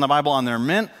it says in the Bible on their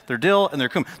mint, their dill, and their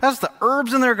cumin. That's the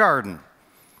herbs in their garden.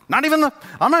 I'm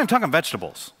not even talking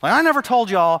vegetables. Like, I never told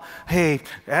y'all, hey,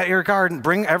 at your garden,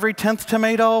 bring every 10th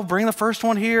tomato, bring the first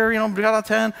one here, we got a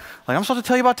 10. Like, I'm supposed to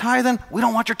tell you about tithing? We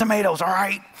don't want your tomatoes, all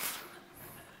right?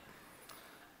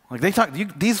 Like,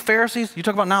 these Pharisees, you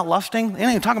talk about not lusting, they ain't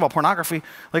even talking about pornography.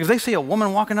 Like, if they see a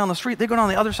woman walking down the street, they go down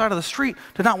the other side of the street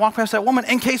to not walk past that woman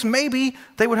in case maybe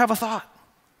they would have a thought.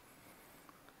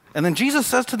 And then Jesus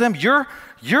says to them,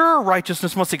 your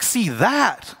righteousness must exceed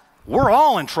that. We're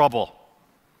all in trouble.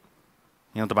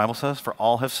 You know what the Bible says? For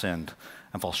all have sinned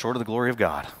and fall short of the glory of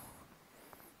God.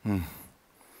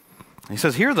 He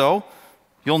says here, though,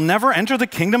 you'll never enter the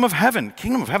kingdom of heaven.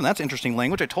 Kingdom of heaven, that's interesting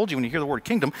language. I told you when you hear the word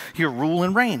kingdom, hear rule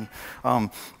and reign.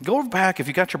 Go back, if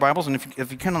you got your Bibles, and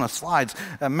if you can on the slides,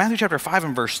 Matthew chapter 5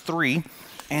 and verse 3,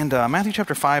 and Matthew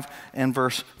chapter 5 and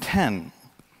verse 10.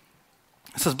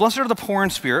 It says, blessed are the poor in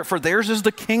spirit, for theirs is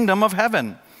the kingdom of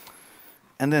heaven.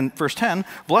 And then verse 10,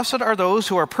 blessed are those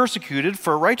who are persecuted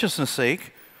for righteousness'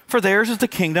 sake, for theirs is the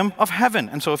kingdom of heaven.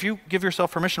 And so if you give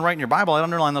yourself permission to write in your Bible, I'd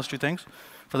underline those two things.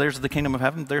 For theirs is the kingdom of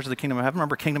heaven, theirs is the kingdom of heaven.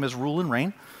 Remember, kingdom is rule and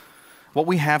reign. What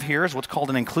we have here is what's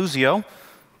called an inclusio.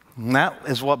 And that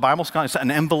is what Bible scholars, an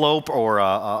envelope or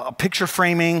a picture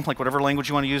framing, like whatever language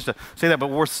you want to use to say that, but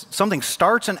where something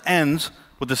starts and ends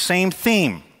with the same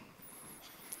theme.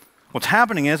 What's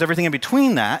happening is everything in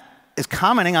between that is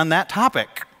commenting on that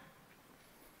topic.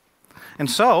 And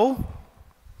so,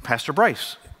 Pastor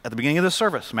Bryce, at the beginning of this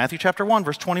service, Matthew chapter 1,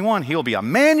 verse 21, he will be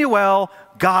Emmanuel,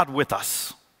 God with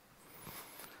us.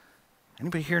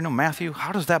 Anybody here know Matthew?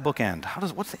 How does that book end?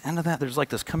 What's the end of that? There's like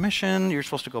this commission. You're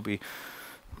supposed to go be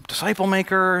disciple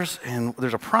makers, and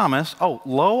there's a promise. Oh,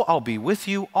 lo, I'll be with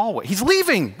you always. He's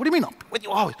leaving. What do you mean? I'll be with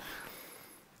you always.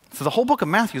 So the whole book of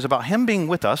Matthew is about him being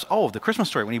with us. Oh, the Christmas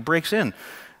story when he breaks in.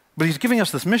 But he's giving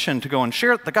us this mission to go and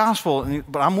share the gospel.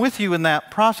 But I'm with you in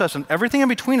that process, and everything in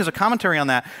between is a commentary on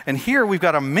that. And here we've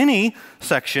got a mini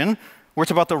section where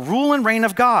it's about the rule and reign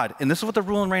of God. And this is what the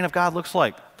rule and reign of God looks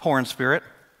like. Poor in spirit.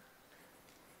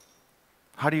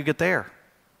 How do you get there?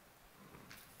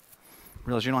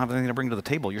 Realize you don't have anything to bring to the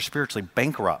table. You're spiritually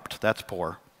bankrupt. That's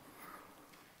poor.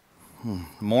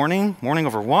 Mourning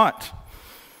over what?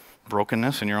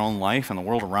 Brokenness in your own life and the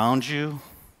world around you. You're going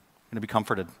to be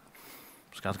comforted.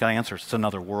 God's got answers. It's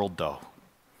another world, though.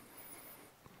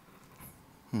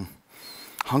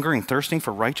 Hungering, thirsting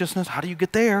for righteousness. How do you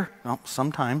get there? Well,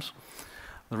 sometimes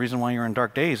the reason why you're in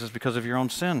dark days is because of your own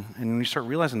sin. And when you start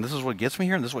realizing this is what gets me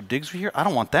here and this is what digs me here, I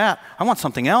don't want that. I want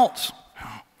something else.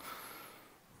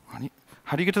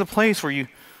 How do you get to the place where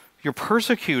you're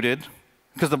persecuted?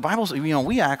 Because the Bible,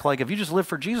 we act like if you just live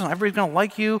for Jesus, everybody's going to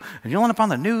like you, and you'll end up on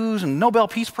the news and Nobel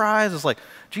Peace Prize. It's like,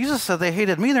 Jesus said they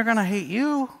hated me, they're going to hate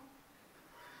you.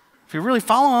 If you really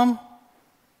follow him,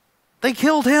 they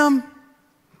killed him.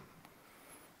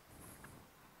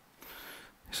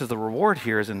 He says the reward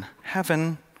here is in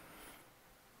heaven.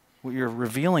 What you're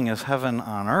revealing is heaven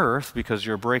on earth because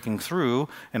you're breaking through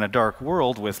in a dark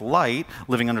world with light,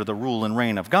 living under the rule and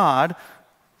reign of God.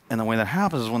 And the way that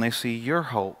happens is when they see your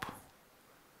hope,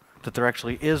 that there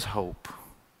actually is hope.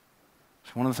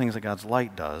 So one of the things that God's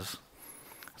light does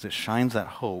is it shines that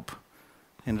hope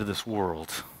into this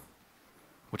world,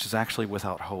 which is actually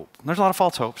without hope. And there's a lot of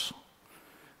false hopes,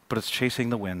 but it's chasing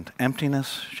the wind.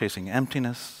 Emptiness, chasing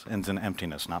emptiness, ends in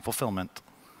emptiness, not fulfillment.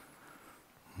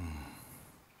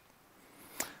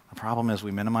 The problem is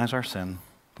we minimize our sin,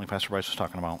 like Pastor Bryce was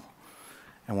talking about.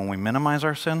 And when we minimize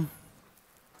our sin,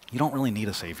 you don't really need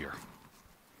a Savior.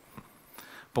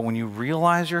 But when you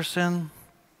realize your sin,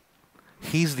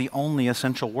 he's the only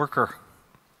essential worker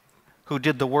who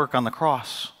did the work on the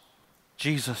cross,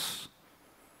 Jesus.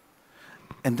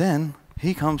 And then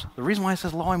he comes, the reason why it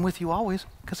says, lo, I'm with you always,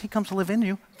 because he comes to live in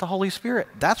you, the Holy Spirit.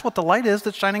 That's what the light is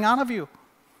that's shining out of you,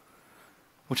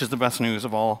 which is the best news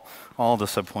of all the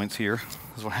subpoints here.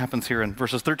 This is what happens here in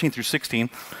verses 13 through 16.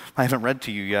 I haven't read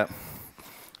to you yet,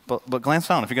 but glance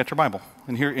down if you got your Bible.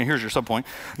 And here's your subpoint.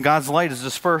 God's light is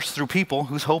dispersed through people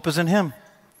whose hope is in him.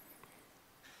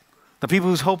 The people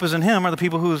whose hope is in him are the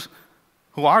people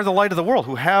who are the light of the world,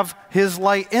 who have his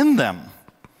light in them.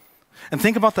 And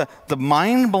think about the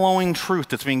mind-blowing truth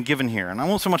that's being given here. And I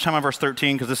won't spend much time on verse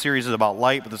 13 because this series is about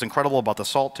light, but it's incredible about the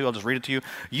salt too. I'll just read it to you.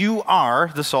 You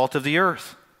are the salt of the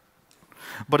earth.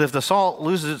 But if the salt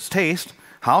loses its taste,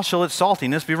 how shall its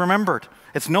saltiness be remembered?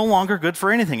 It's no longer good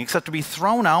for anything except to be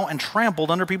thrown out and trampled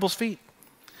under people's feet.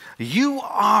 You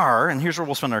are, and here's where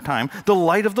we'll spend our time, the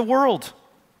light of the world.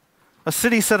 A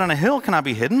city set on a hill cannot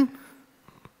be hidden.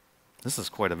 This is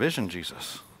quite a vision,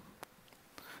 Jesus.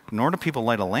 Nor do people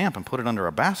light a lamp and put it under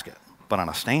a basket, but on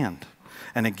a stand.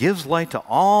 And it gives light to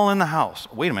all in the house.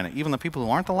 Wait a minute, even the people who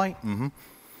aren't the light?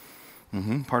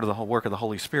 Part of the whole work of the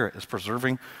Holy Spirit is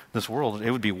preserving this world.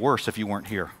 It would be worse if you weren't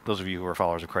here. Those of you who are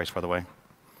followers of Christ, by the way.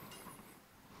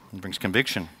 It brings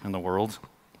conviction in the world.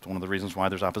 It's one of the reasons why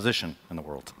there's opposition in the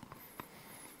world.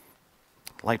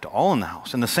 Light to all in the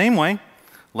house. In the same way,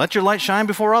 let your light shine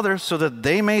before others so that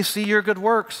they may see your good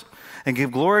works and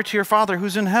give glory to your Father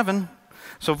who's in heaven.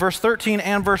 So verse 13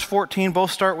 and verse 14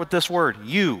 both start with this word,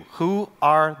 you. Who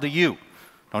are the you?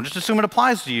 Don't just assume it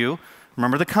applies to you.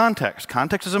 Remember the context.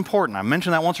 Context is important. I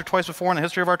mentioned that once or twice before in the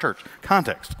history of our church.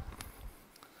 Context.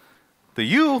 The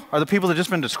you are the people that have just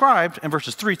been described in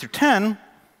verses 3 through 10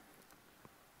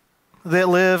 that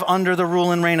live under the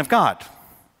rule and reign of God.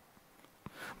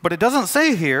 But it doesn't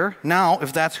say here, now,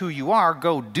 if that's who you are,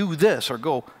 go do this or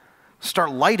go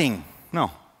start lighting. No,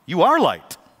 you are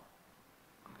light.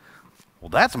 Well,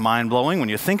 that's mind-blowing when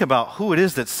you think about who it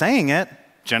is that's saying it.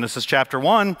 Genesis chapter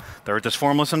 1, the earth is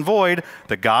formless and void.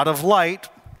 The God of light,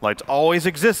 light's always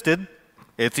existed.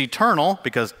 It's eternal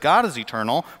because God is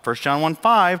eternal. 1 John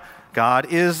 1:5,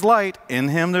 God is light. In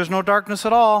him there's no darkness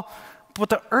at all. But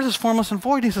the earth is formless and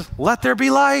void. He says, let there be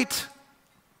light.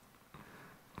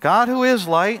 God who is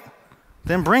light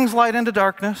then brings light into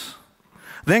darkness.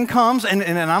 Then comes, and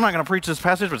I'm not going to preach this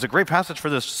passage, but it's a great passage for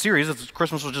this series.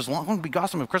 Christmas was just long. It would be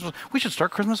awesome if Christmas, we should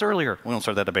start Christmas earlier. We don't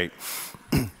start that debate.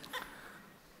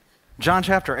 John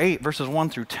chapter 8, verses 1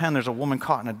 through 10, there's a woman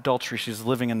caught in adultery. She's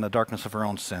living in the darkness of her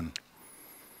own sin.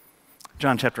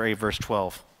 John chapter 8, verse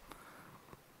 12,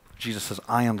 Jesus says,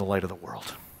 I am the light of the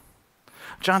world.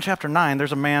 John chapter 9,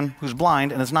 there's a man who's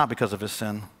blind, and it's not because of his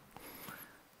sin.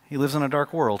 He lives in a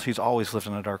dark world. He's always lived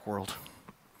in a dark world.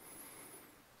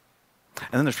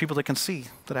 And then there's people that can see,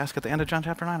 that ask at the end of John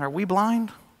chapter 9, are we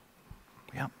blind?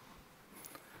 Yep.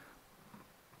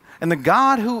 And the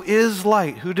God who is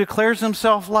light, who declares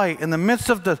himself light in the midst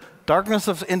of the darkness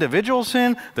of individual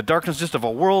sin, the darkness just of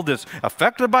a world that's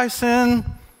affected by sin,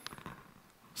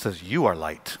 says, you are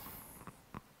light.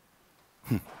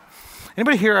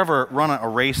 Anybody here ever run a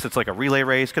race that's like a relay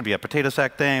race? Could be a potato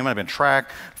sack thing, it might have been track,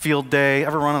 field day.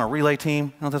 Ever run on a relay team?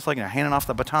 You know what that's like? You're handing off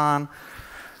the baton.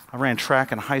 I ran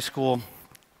track in high school.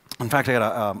 In fact,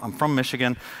 I'm from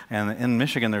Michigan, and in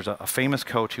Michigan there's a famous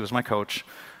coach. He was my coach.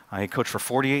 He coached for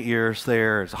 48 years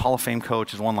there. He's a Hall of Fame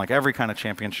coach. He's won like every kind of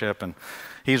championship, and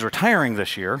he's retiring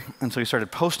this year. And so he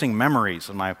started posting memories.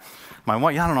 And my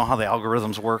wife, I don't know how the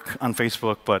algorithms work on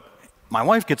Facebook, but my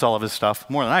wife gets all of his stuff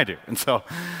more than I do. And so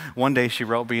one day she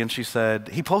wrote me and she said,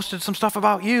 he posted some stuff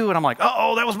about you. And I'm like,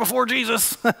 uh-oh, that was before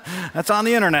Jesus. That's on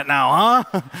the internet now,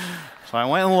 huh? So I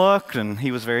went and looked, and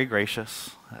he was very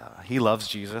gracious. He loves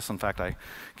Jesus. In fact, I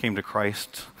came to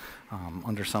Christ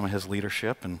under some of his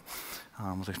leadership and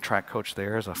was a track coach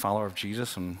there as a follower of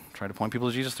Jesus and tried to point people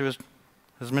to Jesus through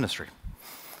his ministry.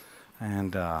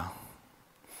 And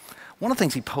one of the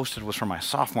things he posted was from my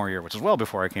sophomore year, which is well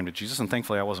before I came to Jesus, and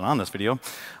thankfully I wasn't on this video.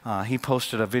 He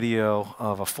posted a video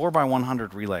of a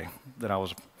 4x100 relay that I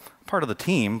was part of the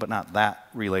team, but not that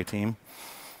relay team.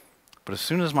 But as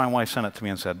soon as my wife sent it to me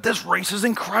and said, this race is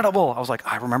incredible, I was like,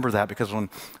 I remember that because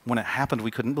when it happened, we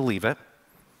couldn't believe it.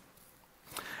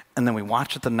 And then we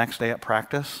watched it the next day at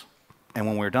practice, and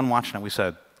when we were done watching it, we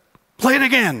said, play it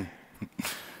again.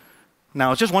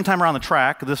 Now, it's just one time around the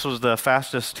track. This was the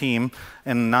fastest team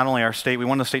in not only our state. We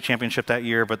won the state championship that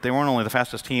year, but they weren't only the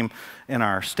fastest team in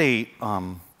our state.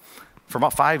 For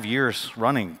about 5 years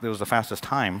running, it was the fastest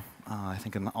time. I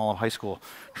think in all of high school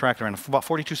track, they ran about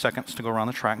 42 seconds to go around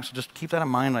the track. So just keep that in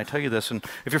mind when I tell you this. And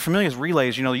if you're familiar with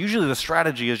relays, you know usually the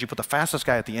strategy is you put the fastest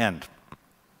guy at the end,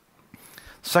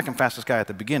 second fastest guy at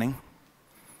the beginning.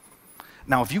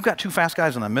 Now, if you've got two fast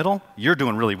guys in the middle, you're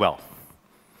doing really well.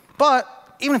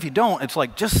 But even if you don't, it's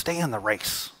like just stay in the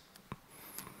race.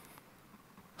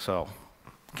 So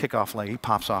kickoff leg, he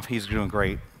pops off. He's doing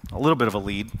great. A little bit of a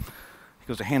lead. He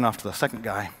goes to hand off to the second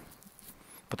guy.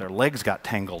 But their legs got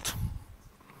tangled,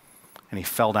 and he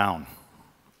fell down.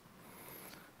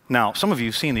 Now, some of you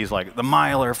have seen these, like the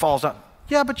miler falls out.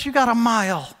 Yeah, but you got a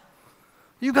mile.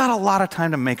 You got a lot of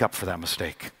time to make up for that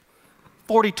mistake.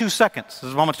 42 seconds. This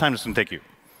is how much time this is going to take you.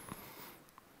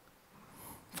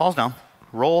 Falls down,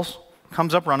 rolls,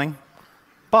 comes up running,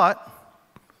 but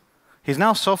he's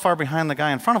now so far behind the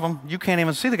guy in front of him, you can't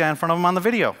even see the guy in front of him on the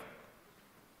video.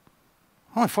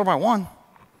 Only 4x1,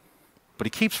 but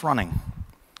he keeps running.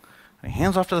 And he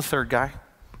hands off to the third guy.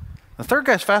 The third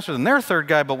guy's faster than their third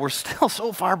guy, but we're still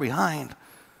so far behind.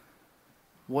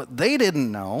 What they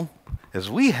didn't know is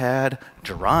we had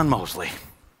Jerron Mosley.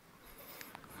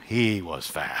 He was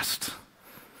fast.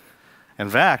 In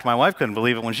fact, my wife couldn't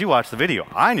believe it when she watched the video.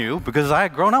 I knew because I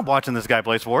had grown up watching this guy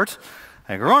play sports.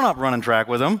 I had grown up running track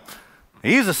with him.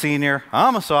 He's a senior.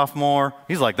 I'm a sophomore.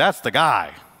 He's like, that's the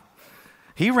guy.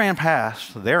 He ran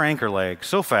past their anchor leg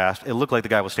so fast, it looked like the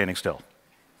guy was standing still.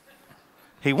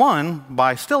 He won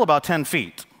by still about 10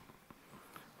 feet.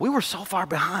 We were so far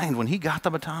behind when he got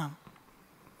the baton.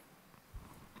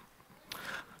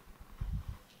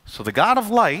 So the God of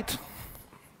light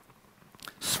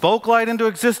spoke light into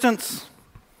existence.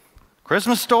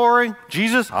 Christmas story,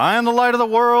 Jesus, I am the light of the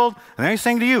world. And then he's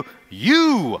saying to you,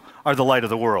 you are the light of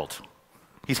the world.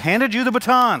 He's handed you the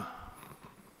baton.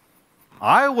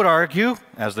 I would argue,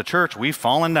 as the church, we've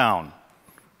fallen down.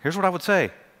 Here's what I would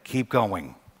say. Keep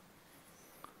going.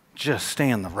 Just stay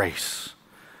in the race.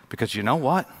 Because you know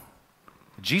what?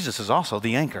 Jesus is also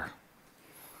the anchor.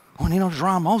 Oh, and you know,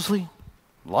 Jerome Mosley,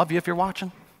 love you if you're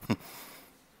watching.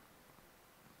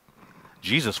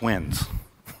 Jesus wins.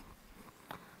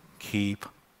 Keep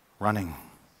running.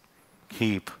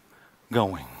 Keep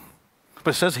going.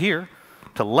 But it says here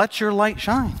to let your light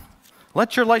shine.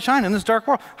 Let your light shine in this dark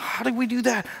world. How do we do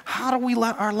that? How do we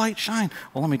let our light shine?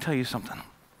 Well, let me tell you something.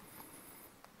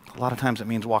 A lot of times it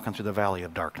means walking through the valley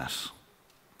of darkness.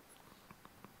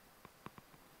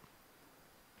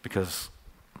 Because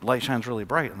light shines really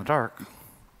bright in the dark.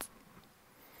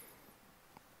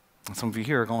 And some of you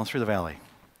here are going through the valley.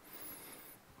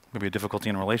 Maybe a difficulty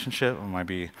in a relationship. It might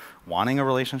be wanting a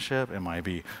relationship. It might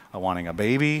be wanting a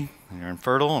baby. And you're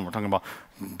infertile, and we're talking about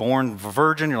born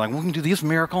virgin. You're like, we can do this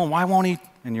miracle, and why won't he?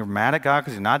 And you're mad at God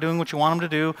because he's not doing what you want him to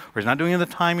do, or he's not doing it at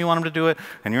the time you want him to do it,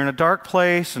 and you're in a dark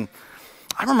place. And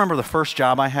I remember the first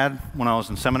job I had when I was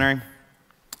in seminary.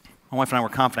 My wife and I were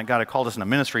confident God had called us into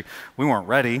ministry. We weren't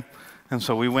ready, and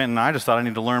so we went, and I just thought I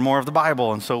needed to learn more of the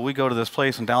Bible. And so we go to this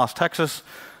place in Dallas, Texas,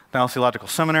 Dallas Theological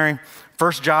Seminary.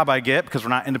 First job I get, because we're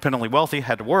not independently wealthy,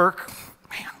 had to work.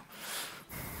 Man.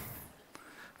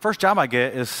 First job I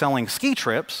get is selling ski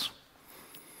trips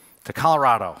to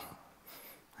Colorado.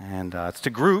 And it's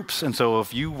to groups. And so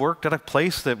if you worked at a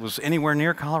place that was anywhere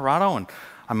near Colorado, and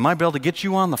I might be able to get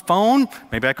you on the phone,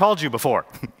 maybe I called you before,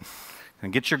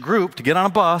 and get your group to get on a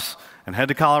bus and head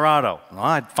to Colorado. Well,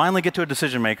 I'd finally get to a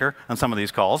decision maker on some of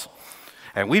these calls,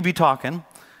 and we'd be talking,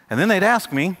 and then they'd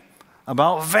ask me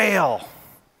about Vail,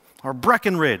 or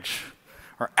Breckenridge,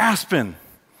 or Aspen,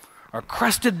 or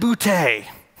Crested Butte.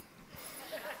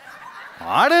 Well,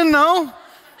 I didn't know.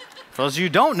 For those of you who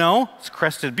don't know, it's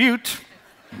Crested Butte.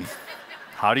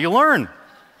 How do you learn?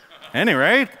 Any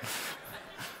rate,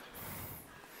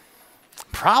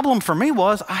 problem for me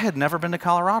was I had never been to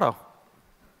Colorado.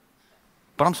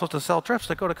 But I'm supposed to sell trips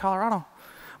that go to Colorado.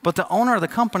 But the owner of the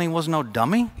company was no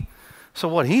dummy. So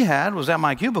what he had was at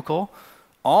my cubicle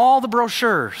all the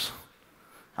brochures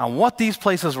on what these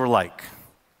places were like.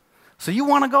 So you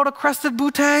want to go to Crested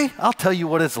Butte? I'll tell you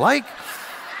what it's like.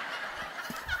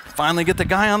 Finally get the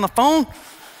guy on the phone,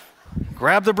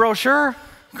 grab the brochure,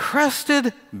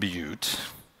 Crested Butte.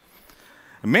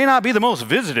 It may not be the most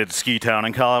visited ski town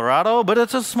in Colorado, but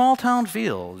it's a small town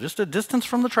feel, just a distance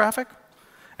from the traffic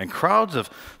and crowds of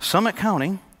Summit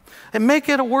County, and make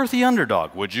it a worthy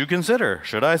underdog. Would you consider?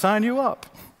 Should I sign you up?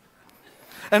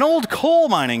 An old coal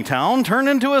mining town turned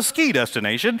into a ski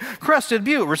destination, Crested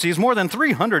Butte receives more than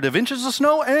 300 inches of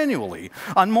snow annually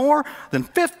on more than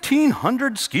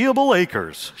 1,500 skiable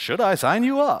acres. Should I sign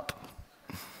you up?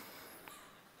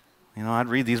 You know, I'd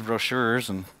read these brochures,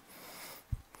 and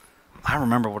I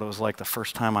remember what it was like the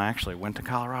first time I actually went to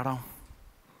Colorado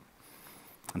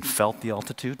and felt the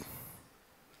altitude,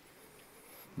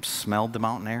 smelled the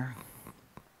mountain air,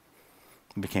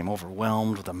 and became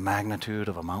overwhelmed with the magnitude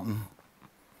of a mountain.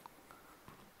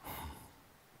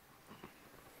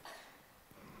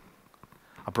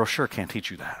 A brochure can't teach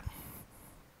you that.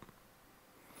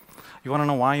 You want to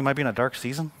know why you might be in a dark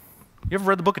season? You ever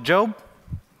read the book of Job?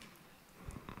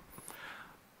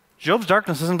 Job's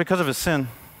darkness isn't because of his sin.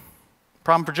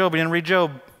 Problem for Job, he didn't read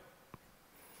Job.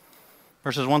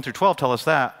 Verses 1 through 12 tell us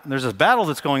that. There's this battle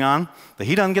that's going on that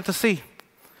he doesn't get to see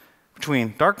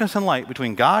between darkness and light,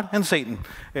 between God and Satan.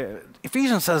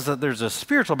 Ephesians says that there's a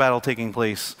spiritual battle taking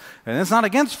place, and it's not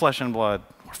against flesh and blood.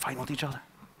 We're fighting with each other.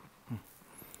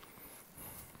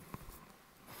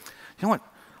 You know what?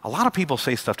 A lot of people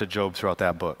say stuff to Job throughout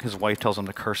that book. His wife tells him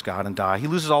to curse God and die. He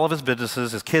loses all of his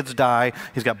businesses. His kids die.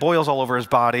 He's got boils all over his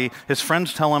body. His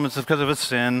friends tell him it's because of his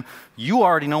sin. You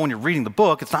already know when you're reading the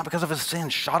book, it's not because of his sin.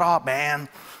 Shut up, man.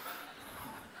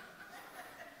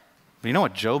 But you know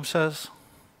what Job says?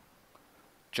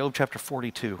 Job chapter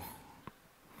 42.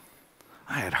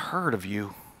 I had heard of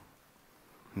you.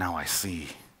 Now I see.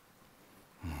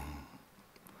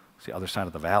 It's the other side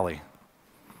of the valley.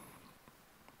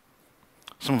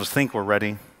 Some of us think we're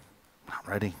ready. Not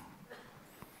ready.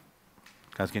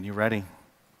 God's getting you ready. You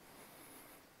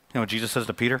know what Jesus says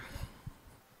to Peter?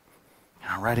 You're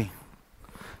not ready.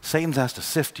 Satan's asked to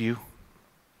sift you,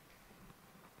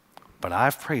 but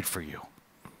I've prayed for you.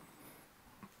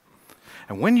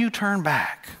 And when you turn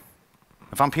back,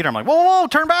 if I'm Peter, I'm like, whoa, whoa, whoa,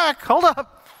 turn back, hold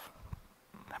up.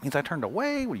 That means I turned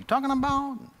away. What are you talking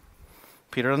about?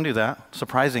 Peter doesn't do that,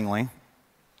 surprisingly.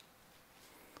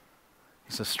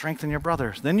 He says, strengthen your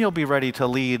brothers. Then you'll be ready to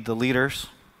lead the leaders.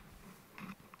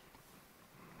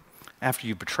 After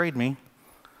you betrayed me,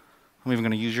 I'm even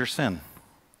going to use your sin.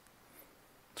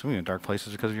 So you're in dark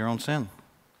places because of your own sin.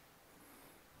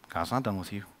 God's not done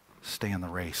with you. Stay in the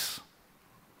race.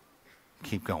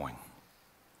 Keep going.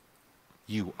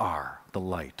 You are the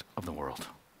light of the world.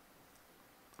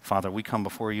 Father, we come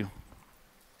before you.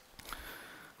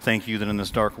 Thank you that in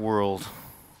this dark world,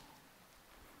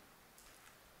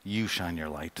 you shine your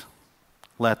light.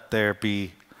 Let there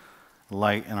be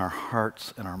light in our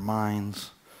hearts and our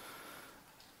minds,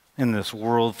 in this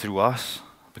world through us,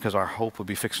 because our hope would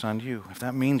be fixed on you. If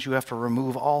that means you have to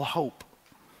remove all hope,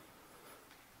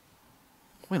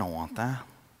 we don't want that.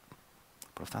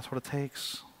 But if that's what it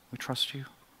takes, we trust you.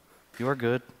 You are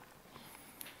good.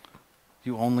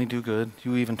 You only do good.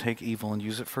 You even take evil and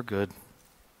use it for good.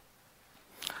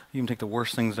 You can take the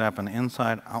worst things that happen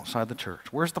inside, outside the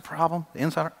church. Where's the problem? The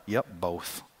inside? Yep,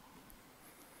 both.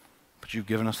 But you've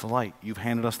given us the light. You've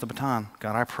handed us the baton.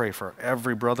 God, I pray for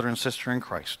every brother and sister in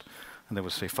Christ, and they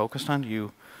would stay focused on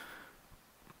you.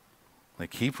 They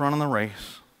keep running the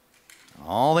race.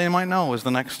 All they might know is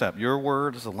the next step. Your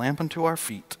word is a lamp unto our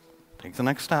feet. Take the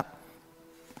next step.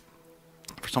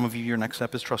 For some of you, your next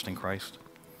step is trusting Christ.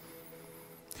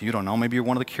 If you don't know, maybe you're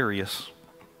one of the curious.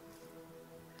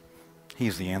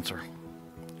 He's the answer.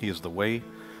 He is the way,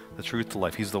 the truth, the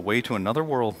life. He's the way to another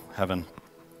world, heaven.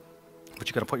 But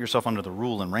you got to put yourself under the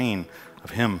rule and reign of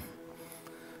Him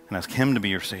and ask Him to be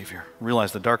your Savior.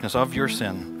 Realize the darkness of your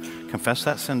sin. Confess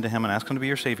that sin to Him and ask Him to be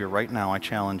your Savior right now. I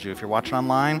challenge you. If you're watching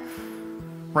online,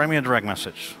 write me a direct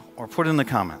message or put it in the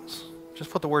comments. Just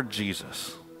put the word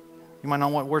Jesus. You might not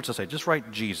know what words to say. Just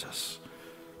write Jesus.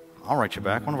 I'll write you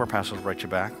back. One of our pastors will write you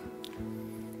back.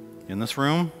 In this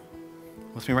room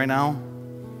with me right now,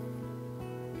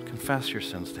 confess your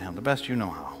sins to Him the best you know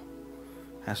how.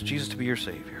 Ask Jesus to be your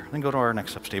Savior. Then go to our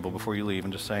next steps table before you leave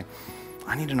and just say,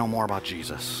 I need to know more about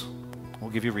Jesus.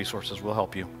 We'll give you resources. We'll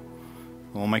help you.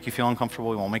 We won't make you feel uncomfortable.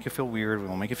 We won't make you feel weird. We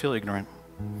won't make you feel ignorant.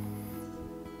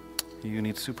 You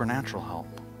need supernatural help.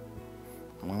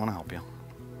 And we want to help you.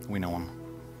 We know Him.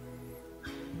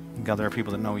 God, there are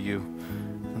people that know you,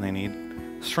 and they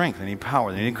need strength, they need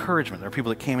power, they need encouragement. There are people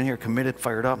that came in here committed,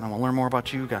 fired up, and I want to learn more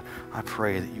about you. God, I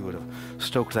pray that you would have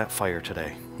stoked that fire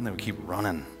today, and they would keep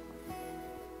running.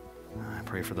 I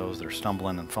pray for those that are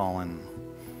stumbling and falling,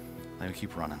 they would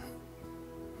keep running.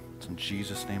 It's in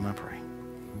Jesus' name I pray.